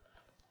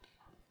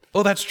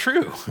 Oh, that's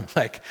true.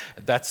 Like,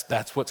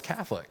 that's what's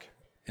Catholic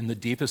in the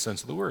deepest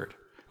sense of the word.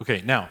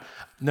 Okay, now,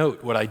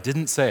 note what I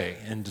didn't say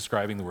in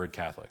describing the word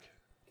Catholic,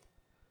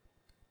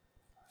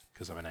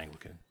 because I'm an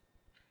Anglican.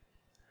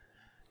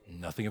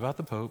 Nothing about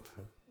the Pope,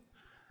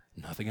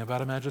 nothing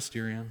about a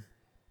magisterium,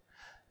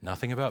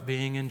 nothing about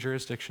being in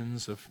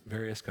jurisdictions of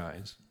various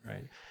kinds,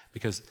 right?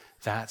 Because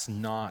that's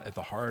not at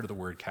the heart of the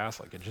word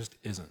Catholic. It just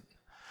isn't.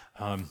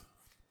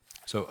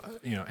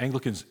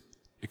 Anglicans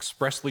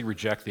expressly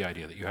reject the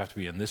idea that you have to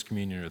be in this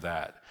communion or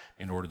that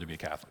in order to be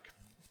Catholic,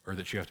 or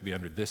that you have to be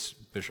under this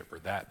bishop or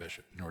that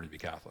bishop in order to be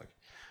Catholic.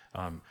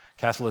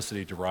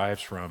 Catholicity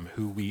derives from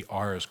who we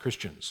are as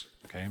Christians.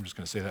 Okay, I'm just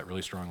going to say that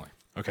really strongly.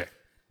 Okay,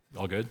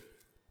 all good?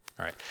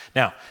 All right.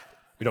 Now,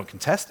 we don't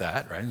contest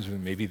that, right?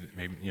 Maybe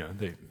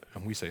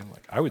we say,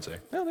 like I would say,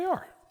 no, they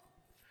are.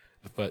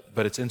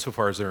 But it's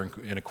insofar as they're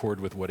in accord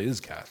with what is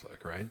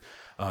Catholic, right?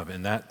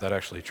 And that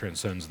actually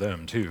transcends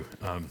them too.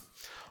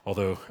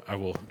 Although I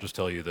will just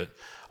tell you that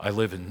I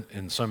live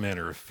in some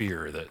manner of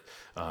fear that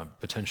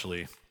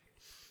potentially,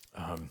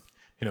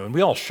 and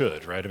we all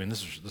should, right? I mean,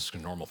 this is a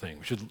normal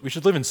thing. We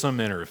should live in some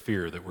manner of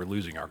fear that we're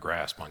losing our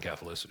grasp on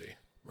Catholicity,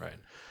 right?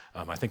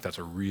 I think that's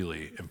a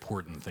really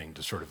important thing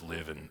to sort of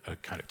live in a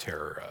kind of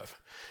terror of,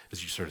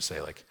 is you sort of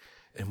say, like,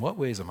 in what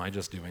ways am I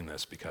just doing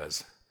this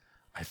because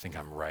I think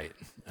I'm right,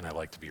 and I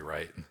like to be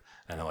right,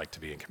 and I like to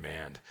be in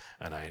command,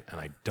 and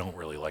I don't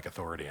really like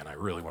authority, and I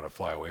really want to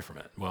fly away from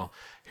it? Well,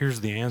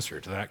 here's the answer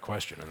to that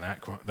question, and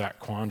that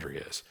quandary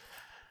is,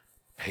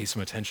 pay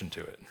some attention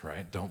to it,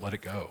 right? Don't let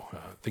it go.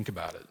 Think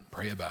about it.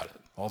 Pray about it.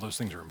 All those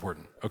things are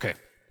important. Okay.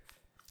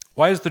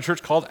 Why is the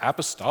church called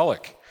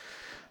apostolic?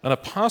 An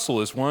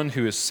apostle is one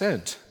who is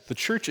sent. The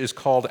church is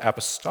called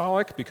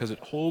apostolic because it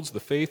holds the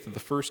faith of the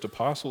first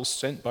apostles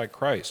sent by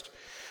Christ,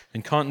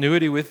 In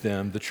continuity with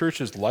them, the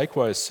church is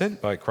likewise sent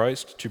by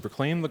Christ to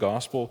proclaim the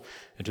gospel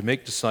and to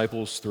make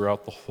disciples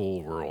throughout the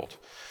whole world.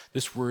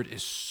 This word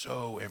is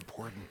so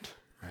important,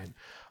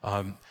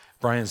 right?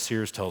 Brian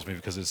Sears tells me,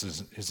 because this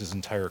is his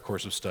entire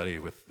course of study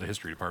with the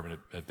history department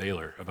at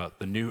Baylor, about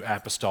the new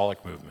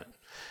apostolic movement.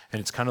 And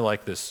it's kind of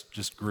like this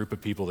just group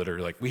of people that are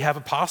like, we have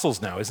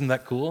apostles now, isn't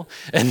that cool?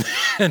 And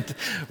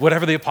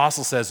whatever the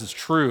apostle says is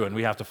true, and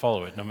we have to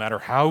follow it, no matter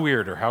how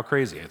weird or how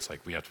crazy. It's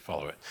like we have to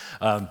follow it.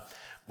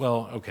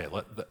 Well, okay,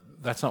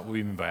 that's not what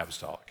we mean by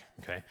apostolic,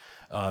 okay?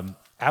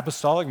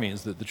 Apostolic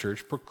means that the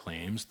church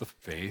proclaims the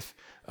faith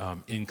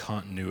in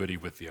continuity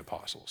with the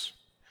apostles.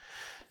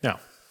 Now,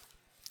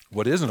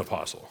 what is an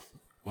apostle?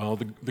 Well,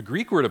 the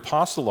Greek word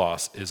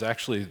apostolos is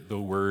actually the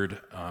word,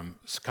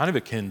 it's kind of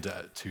akin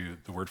to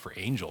the word for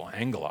angel,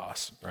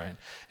 angelos, right?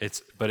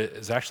 But it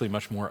is actually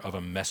much more of a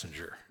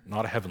messenger,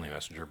 not a heavenly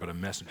messenger, but a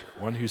messenger,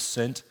 one who's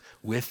sent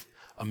with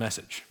a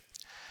message.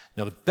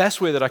 Now, the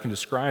best way that I can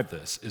describe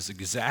this is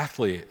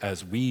exactly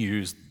as we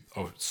use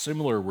a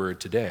similar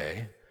word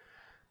today,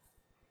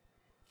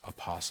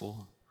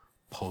 apostle,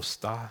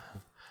 posta,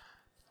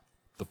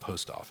 the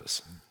post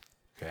office,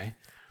 okay?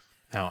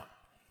 Now,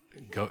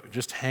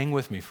 just hang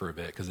with me for a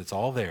bit because it's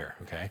all there,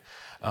 okay?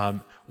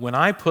 When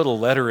I put a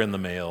letter in the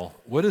mail,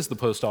 what is the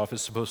post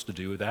office supposed to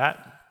do with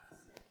that?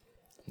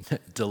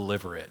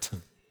 Deliver it,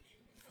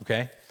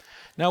 okay?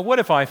 Now, what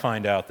if I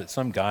find out that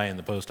some guy in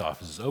the post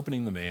office is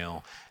opening the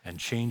mail and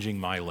changing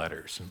my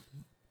letters?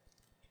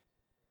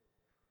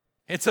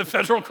 It's a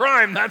federal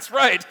crime, that's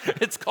right.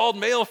 It's called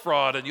mail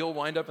fraud, and you'll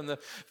wind up in the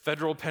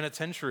federal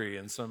penitentiary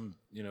in some,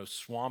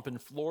 swamp in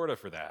Florida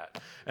for that.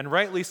 And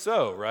rightly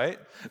so, right?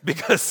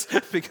 Because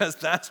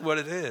that's what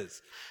it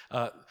is.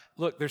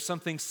 Look, there's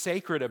something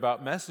sacred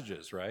about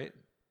messages, right?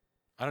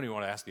 I don't even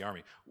want to ask the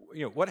Army.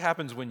 What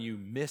happens when you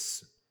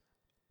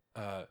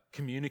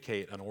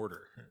communicate an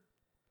order?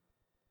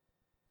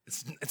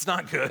 It's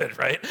not good,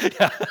 right?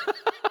 Yeah.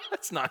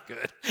 It's not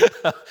good.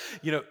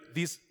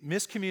 These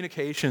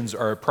miscommunications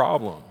are a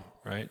problem,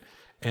 right?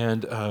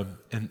 And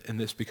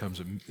this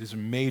becomes is a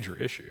major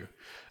issue.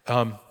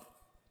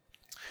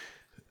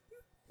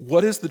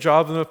 What is the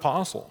job of an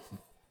apostle?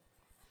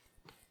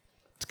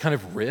 To kind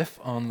of riff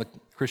on the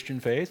Christian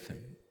faith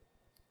and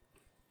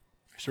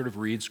sort of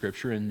read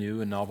Scripture in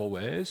new and novel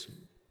ways?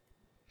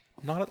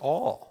 Not at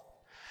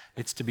all.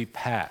 It's to be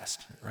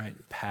passed, right?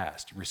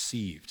 Passed,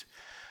 received.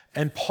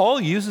 And Paul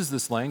uses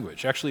this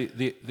language. Actually,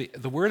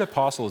 the word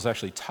apostle is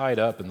actually tied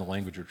up in the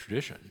language of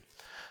tradition.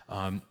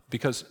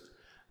 Because,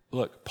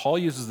 look, Paul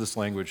uses this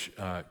language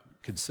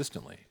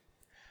consistently.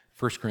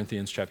 1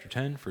 Corinthians chapter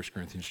 10, 1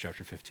 Corinthians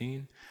chapter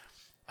 15.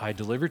 I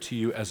deliver to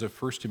you as of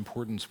first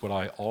importance what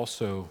I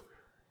also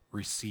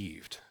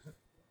received.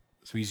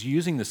 So he's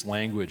using this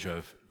language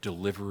of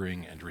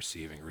delivering and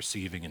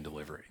receiving and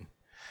delivering.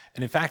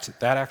 And in fact,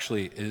 that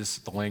actually is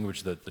the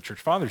language that the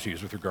church fathers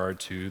use with regard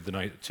to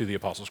the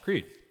Apostles'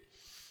 Creed.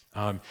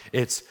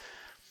 It's,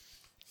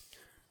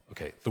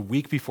 okay, the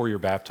week before you're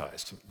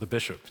baptized, the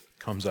bishop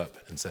comes up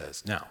and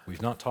says, now,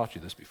 we've not taught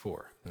you this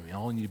before. We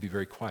all need to be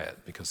very quiet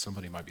because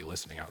somebody might be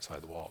listening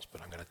outside the walls,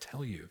 but I'm going to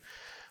tell you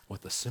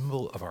what the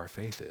symbol of our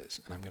faith is,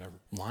 and I'm going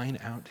to line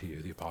out to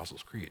you the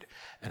Apostles' Creed,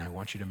 and I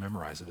want you to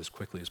memorize it as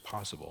quickly as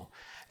possible.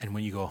 And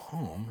when you go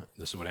home,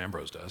 this is what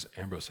Ambrose does.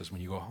 Ambrose says, when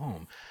you go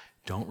home,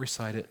 don't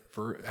recite it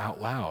out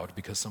loud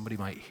because somebody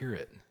might hear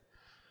it.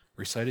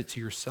 Recite it to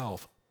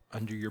yourself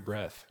under your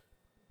breath.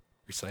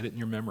 Recite it in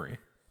your memory.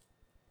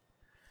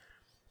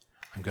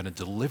 I'm going to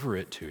deliver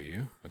it to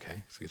you.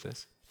 Okay, see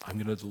this? I'm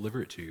going to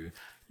deliver it to you.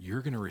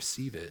 You're going to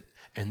receive it.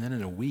 And then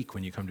in a week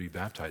when you come to be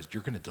baptized,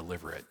 you're going to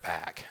deliver it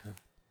back.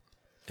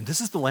 And this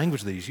is the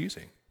language that he's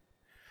using.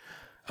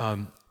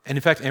 And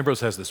in fact, Ambrose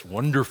has this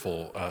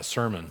wonderful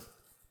sermon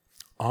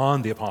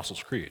on the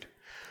Apostles' Creed.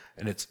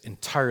 And it's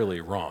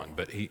entirely wrong,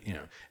 but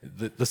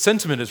the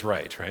sentiment is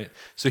right?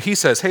 So he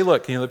says, hey,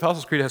 look, the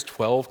Apostles' Creed has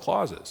 12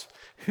 clauses.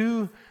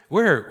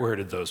 Where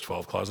did those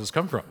 12 clauses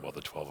come from? Well,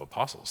 the 12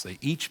 apostles. They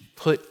each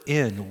put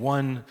in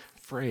one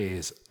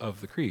phrase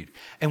of the creed.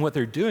 And what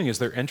they're doing is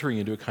they're entering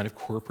into a kind of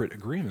corporate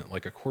agreement,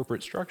 like a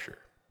corporate structure,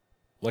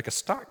 like a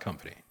stock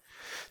company.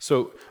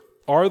 So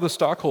are the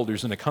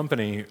stockholders in a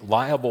company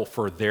liable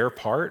for their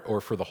part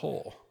or for the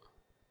whole?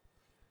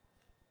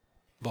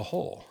 The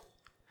whole.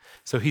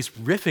 So he's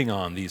riffing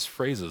on these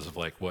phrases of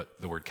like what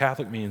the word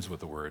Catholic means,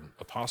 what the word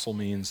apostle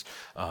means.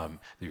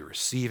 You're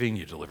receiving,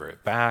 you deliver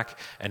it back.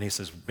 And he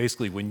says,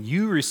 basically, when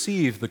you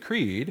receive the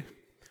creed,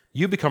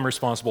 you become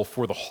responsible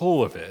for the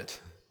whole of it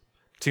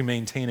to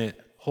maintain it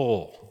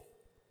whole.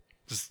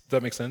 Does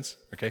that make sense?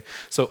 Okay.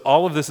 So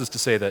all of this is to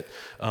say that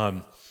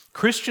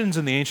Christians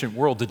in the ancient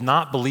world did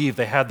not believe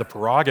they had the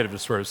prerogative to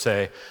sort of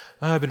say,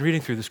 I've been reading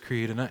through this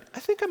creed, and I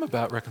think I'm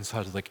about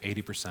reconciled to like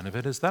 80% of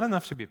it. Is that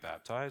enough to be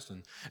baptized?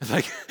 And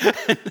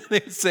they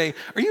say,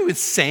 are you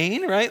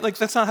insane, right? Like,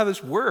 that's not how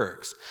this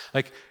works.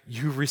 Like,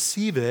 you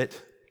receive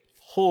it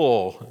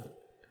whole,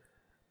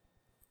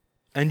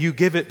 and you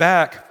give it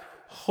back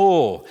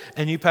whole,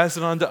 and you pass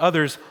it on to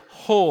others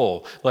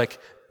whole. Like,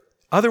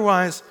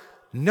 otherwise,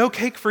 no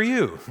cake for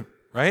you.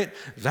 right?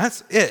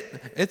 That's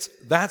it.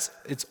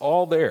 It's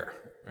all there,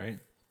 right?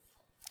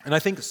 And I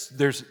think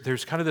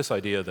there's kind of this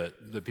idea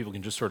that people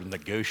can just sort of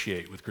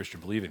negotiate with Christian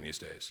believing these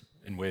days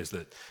in ways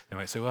that they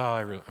might say, well,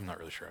 I'm not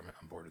really sure I'm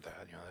on board with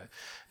that.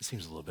 It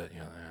seems a little bit,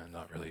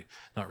 not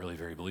really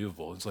very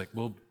believable. It's like,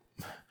 well,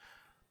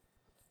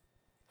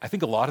 I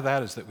think a lot of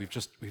that is that we've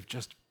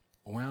just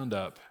wound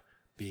up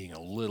being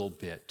a little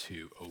bit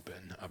too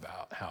open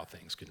about how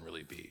things can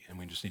really be, and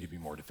we just need to be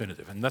more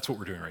definitive. And that's what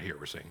we're doing right here.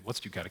 We're saying,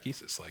 let's do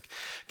catechesis. Like,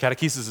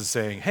 catechesis is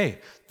saying, hey,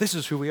 this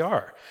is who we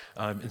are.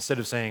 Instead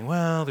of saying,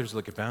 well, there's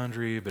like a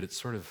boundary, but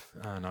it's sort of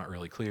not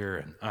really clear,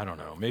 and I don't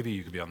know, maybe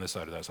you could be on this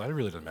side or that side. It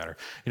really doesn't matter.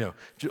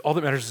 All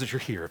that matters is that you're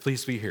here.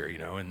 Please be here,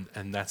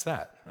 and that's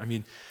that. I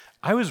mean,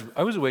 I was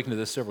awakened to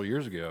this several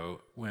years ago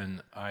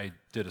when I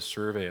did a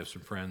survey of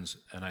some friends,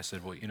 and I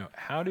said, well,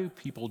 how do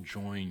people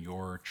join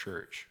your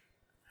church?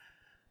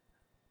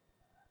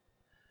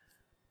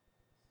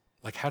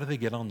 Like, how do they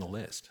get on the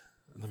list,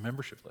 the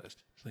membership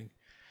list?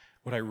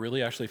 What I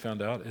really actually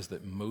found out is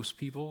that most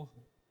people,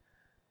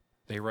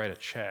 they write a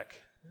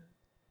check,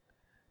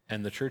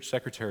 and the church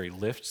secretary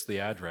lifts the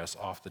address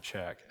off the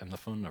check and the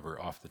phone number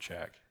off the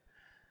check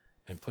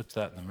and puts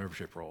that in the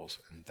membership rolls,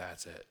 and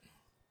that's it.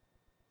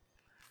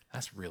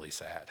 That's really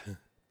sad.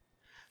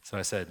 So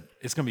I said,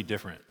 it's going to be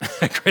different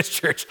at Grace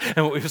Church.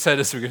 And what we've said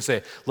is we're going to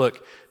say,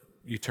 look,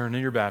 you turn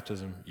in your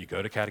baptism, you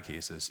go to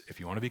catechesis. If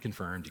you want to be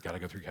confirmed, you got to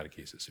go through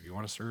catechesis. If you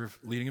want to serve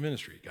leading a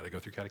ministry, you got to go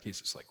through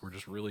catechesis. Like, we're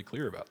just really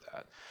clear about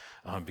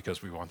that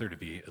because we want there to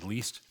be at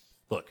least,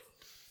 look,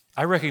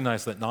 I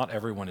recognize that not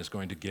everyone is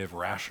going to give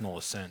rational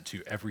assent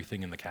to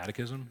everything in the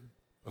catechism,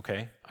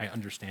 okay? I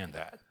understand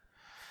that.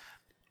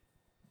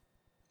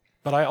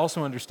 But I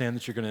also understand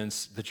that you're going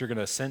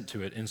to assent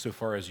to it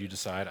insofar as you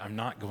decide, I'm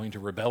not going to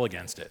rebel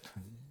against it,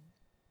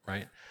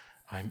 right?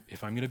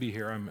 If I'm going to be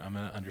here, I'm going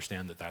to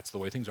understand that that's the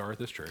way things are at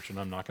this church, and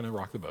I'm not going to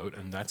rock the boat,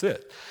 and that's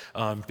it,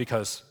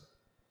 because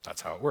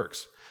that's how it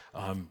works.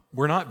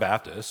 We're not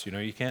Baptists.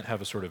 You can't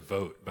have a sort of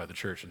vote by the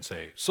church and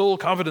say, soul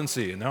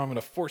competency, and now I'm going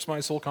to force my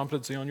soul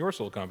competency on your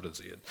soul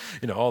competency,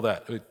 and all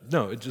that.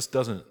 No, it just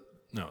doesn't.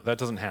 No, that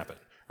doesn't happen,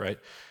 right?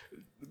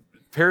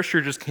 Parish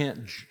churches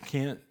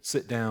can't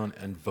sit down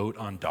and vote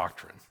on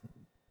doctrine.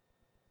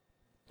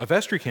 A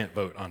vestry can't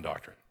vote on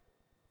doctrine,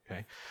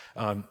 okay?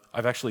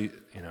 I've actually,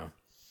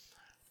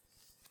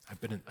 I've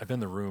been in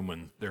the room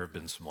when there have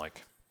been some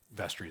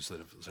vestries that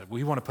have said,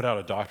 we want to put out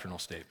a doctrinal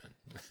statement.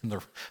 And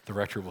the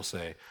rector will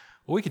say,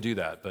 well, we could do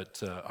that,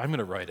 but I'm going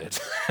to write it.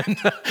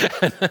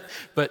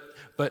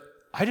 but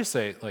I just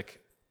say,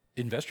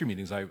 in vestry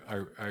meetings, I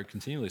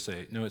continually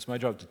say, no, it's my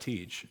job to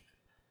teach,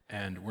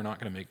 and we're not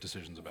going to make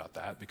decisions about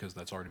that because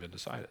that's already been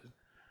decided.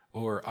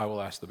 Or I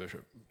will ask the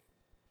bishop.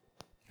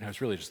 It's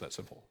really just that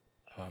simple.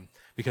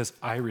 Because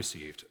I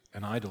received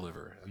and I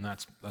deliver, and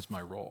that's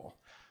my role.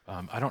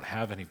 I don't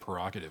have any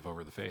prerogative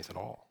over the faith at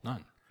all,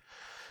 none.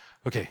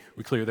 Okay,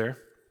 we clear there?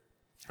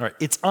 All right,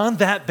 it's on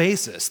that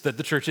basis that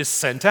the church is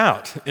sent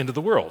out into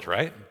the world,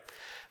 right?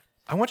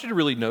 I want you to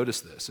really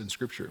notice this in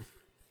Scripture.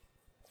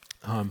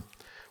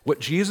 What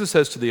Jesus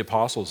says to the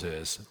apostles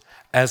is,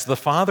 as the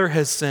Father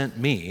has sent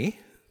me,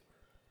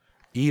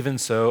 even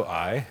so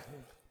I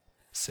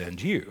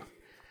send you.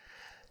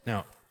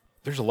 Now,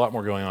 there's a lot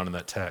more going on in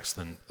that text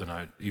than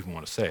I even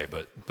want to say,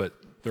 but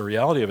the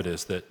reality of it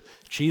is that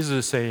Jesus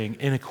is saying,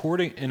 in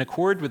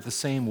accord with the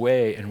same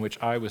way in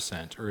which I was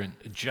sent, or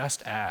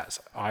just as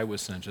I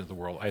was sent into the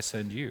world, I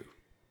send you.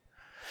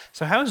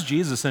 So how is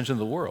Jesus sent into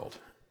the world?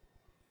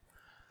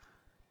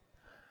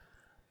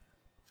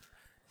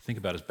 Think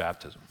about his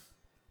baptism.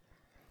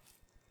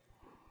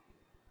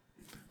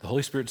 The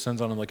Holy Spirit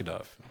descends on him like a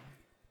dove.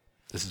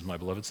 This is my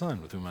beloved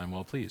Son, with whom I am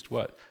well pleased.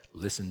 What?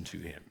 Listen to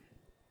him.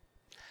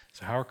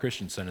 So how are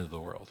Christians sent into the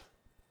world?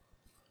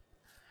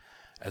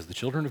 As the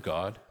children of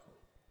God,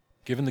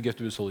 given the gift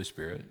of his Holy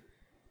Spirit,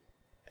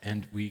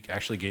 and we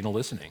actually gain a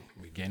listening.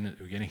 We gain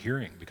a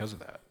hearing because of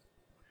that.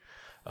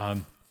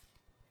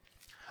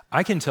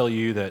 I can tell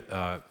you that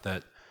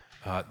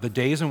the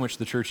days in which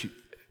the church,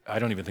 I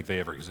don't even think they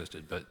ever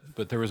existed,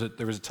 but there was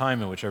a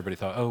time in which everybody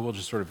thought, oh, we'll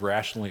just sort of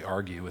rationally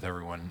argue with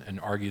everyone and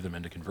argue them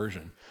into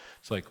conversion.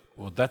 It's like,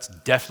 well, that's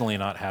definitely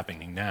not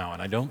happening now,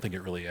 and I don't think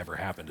it really ever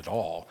happened at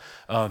all.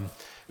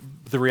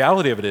 The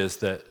reality of it is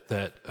that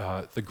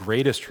the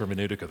greatest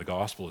hermeneutic of the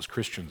gospel is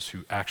Christians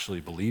who actually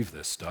believe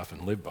this stuff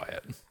and live by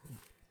it.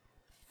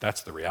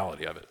 That's the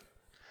reality of it.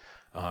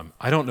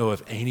 I don't know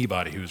of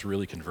anybody who's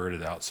really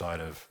converted outside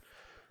of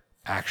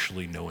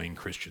actually knowing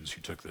Christians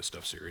who took this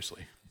stuff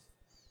seriously,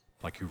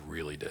 who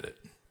really did it.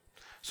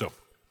 So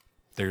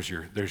there's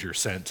your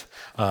sent.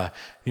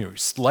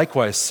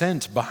 Likewise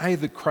sent by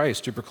the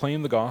Christ to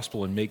proclaim the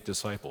gospel and make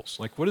disciples.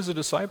 What is a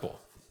disciple?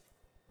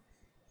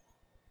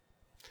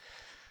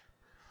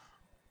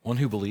 One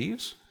who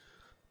believes?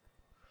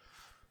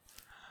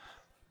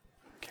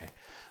 Okay,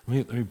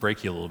 let me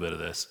break you a little bit of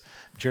this.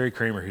 Jerry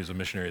Kramer, who's a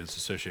missionary that's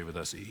associated with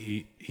us,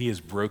 he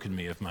has broken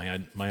me of my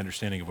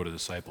understanding of what a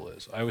disciple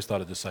is. I always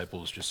thought a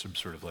disciple was just some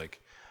sort of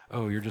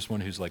oh, you're just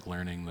one who's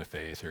learning the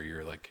faith, or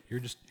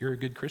you're a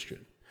good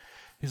Christian.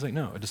 He's like,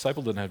 no, a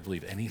disciple doesn't have to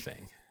believe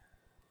anything.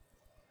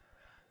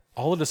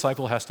 All a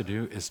disciple has to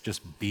do is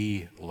just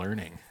be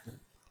learning.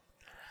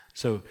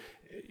 So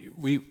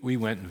we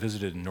went and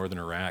visited in northern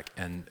Iraq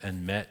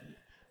and met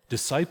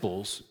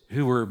disciples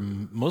who were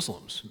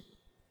Muslims.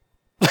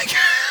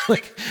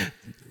 Like,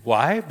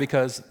 why?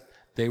 Because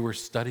they were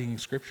studying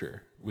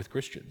scripture with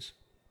Christians.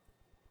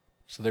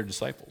 So they're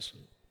disciples.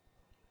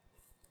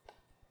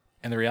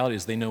 And the reality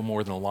is they know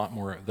more than a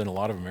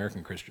lot of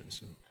American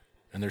Christians,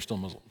 and they're still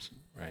Muslims,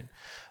 right?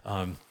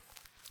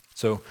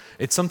 So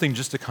it's something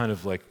just to kind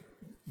of like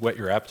whet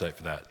your appetite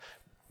for that.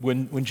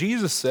 When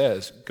Jesus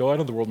says, "Go out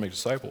into the world and make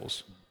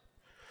disciples,"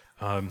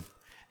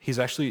 he's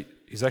actually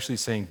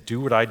saying, "Do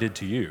what I did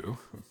to you."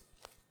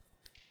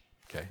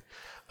 Okay,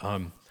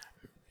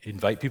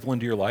 invite people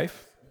into your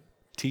life,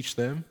 teach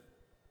them,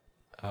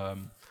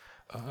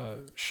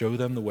 show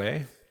them the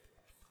way.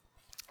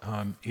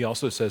 He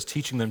also says,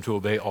 teaching them to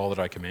obey all that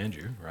I command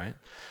you, right?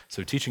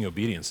 So teaching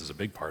obedience is a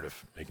big part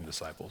of making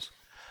disciples.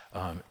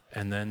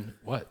 And then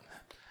what?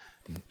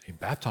 He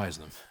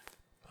baptized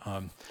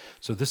them.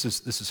 So this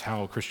is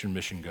how Christian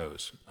mission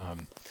goes.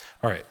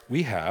 All right,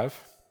 we have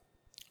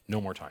no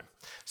more time.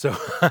 So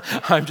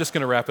I'm just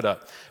going to wrap it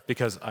up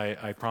because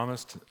I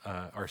promised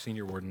our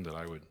senior warden that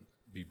I would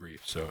be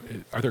brief. So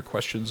are there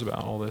questions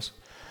about all this?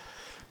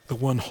 The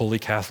one holy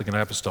Catholic and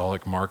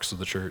apostolic marks of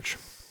the church.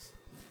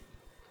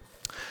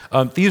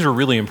 These are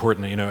really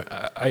important. You know,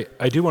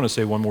 I do want to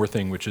say one more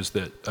thing, which is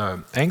that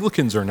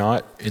Anglicans are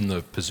not in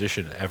the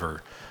position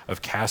ever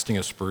of casting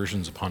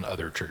aspersions upon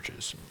other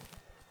churches,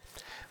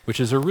 which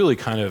is a really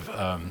kind of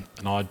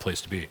an odd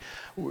place to be.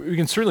 We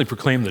can certainly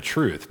proclaim the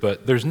truth,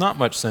 but there's not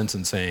much sense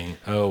in saying,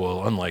 oh,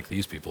 well, unlike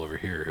these people over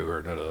here who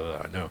are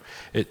da-da-da-da. No,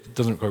 it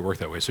doesn't quite work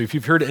that way. So if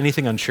you've heard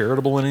anything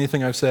uncharitable in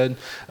anything I've said,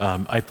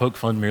 I poke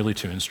fun merely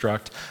to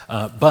instruct.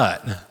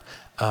 But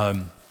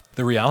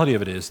the reality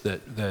of it is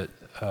that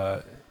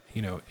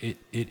you know,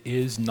 it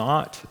is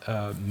not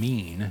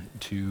mean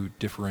to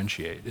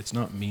differentiate. It's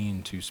not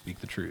mean to speak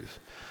the truth.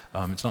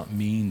 It's not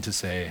mean to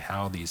say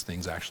how these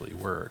things actually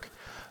work.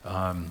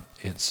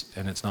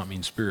 It's not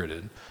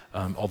mean-spirited.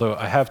 Although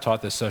I have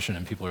taught this session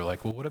and people are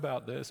like, well, what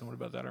about this and what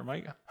about that?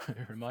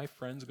 Are my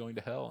friends going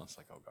to hell? And it's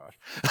like, oh gosh.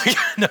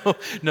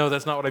 No,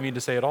 that's not what I mean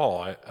to say at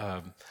all.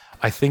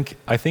 I think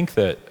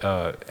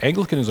that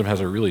Anglicanism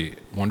has a really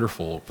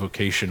wonderful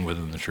vocation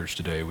within the church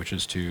today, which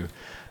is to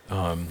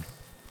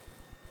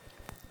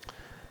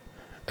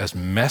as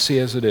messy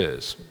as it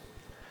is,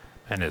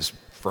 and as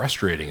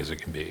frustrating as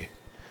it can be,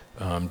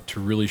 to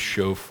really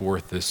show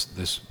forth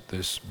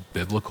this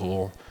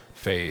biblical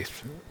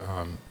faith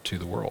to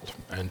the world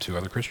and to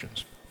other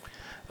Christians.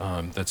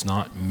 That's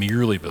not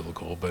merely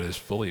biblical, but is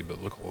fully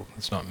biblical.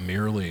 It's not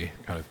merely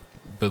kind of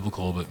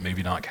biblical, but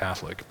maybe not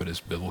Catholic, but is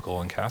biblical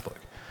and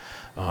Catholic.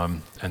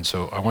 And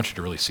so I want you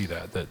to really see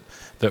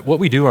that what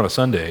we do on a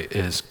Sunday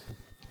is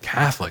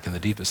Catholic in the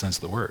deepest sense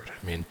of the word.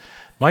 I mean,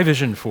 my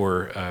vision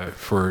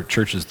for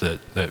churches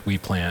that we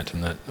plant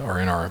and that are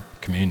in our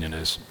communion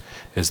is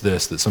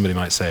this, that somebody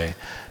might say,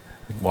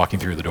 walking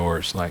through the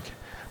doors, like,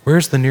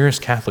 where's the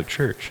nearest Catholic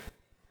church?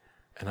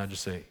 And I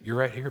just say, you're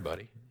right here,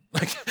 buddy.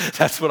 Like,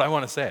 that's what I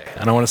want to say.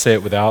 And I want to say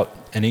it without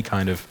any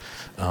kind of,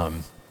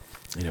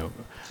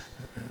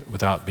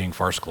 without being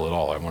farcical at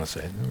all. I want to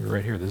say, no, you're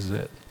right here, this is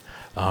it.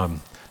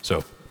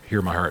 So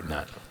hear my heart in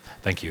that.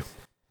 Thank you.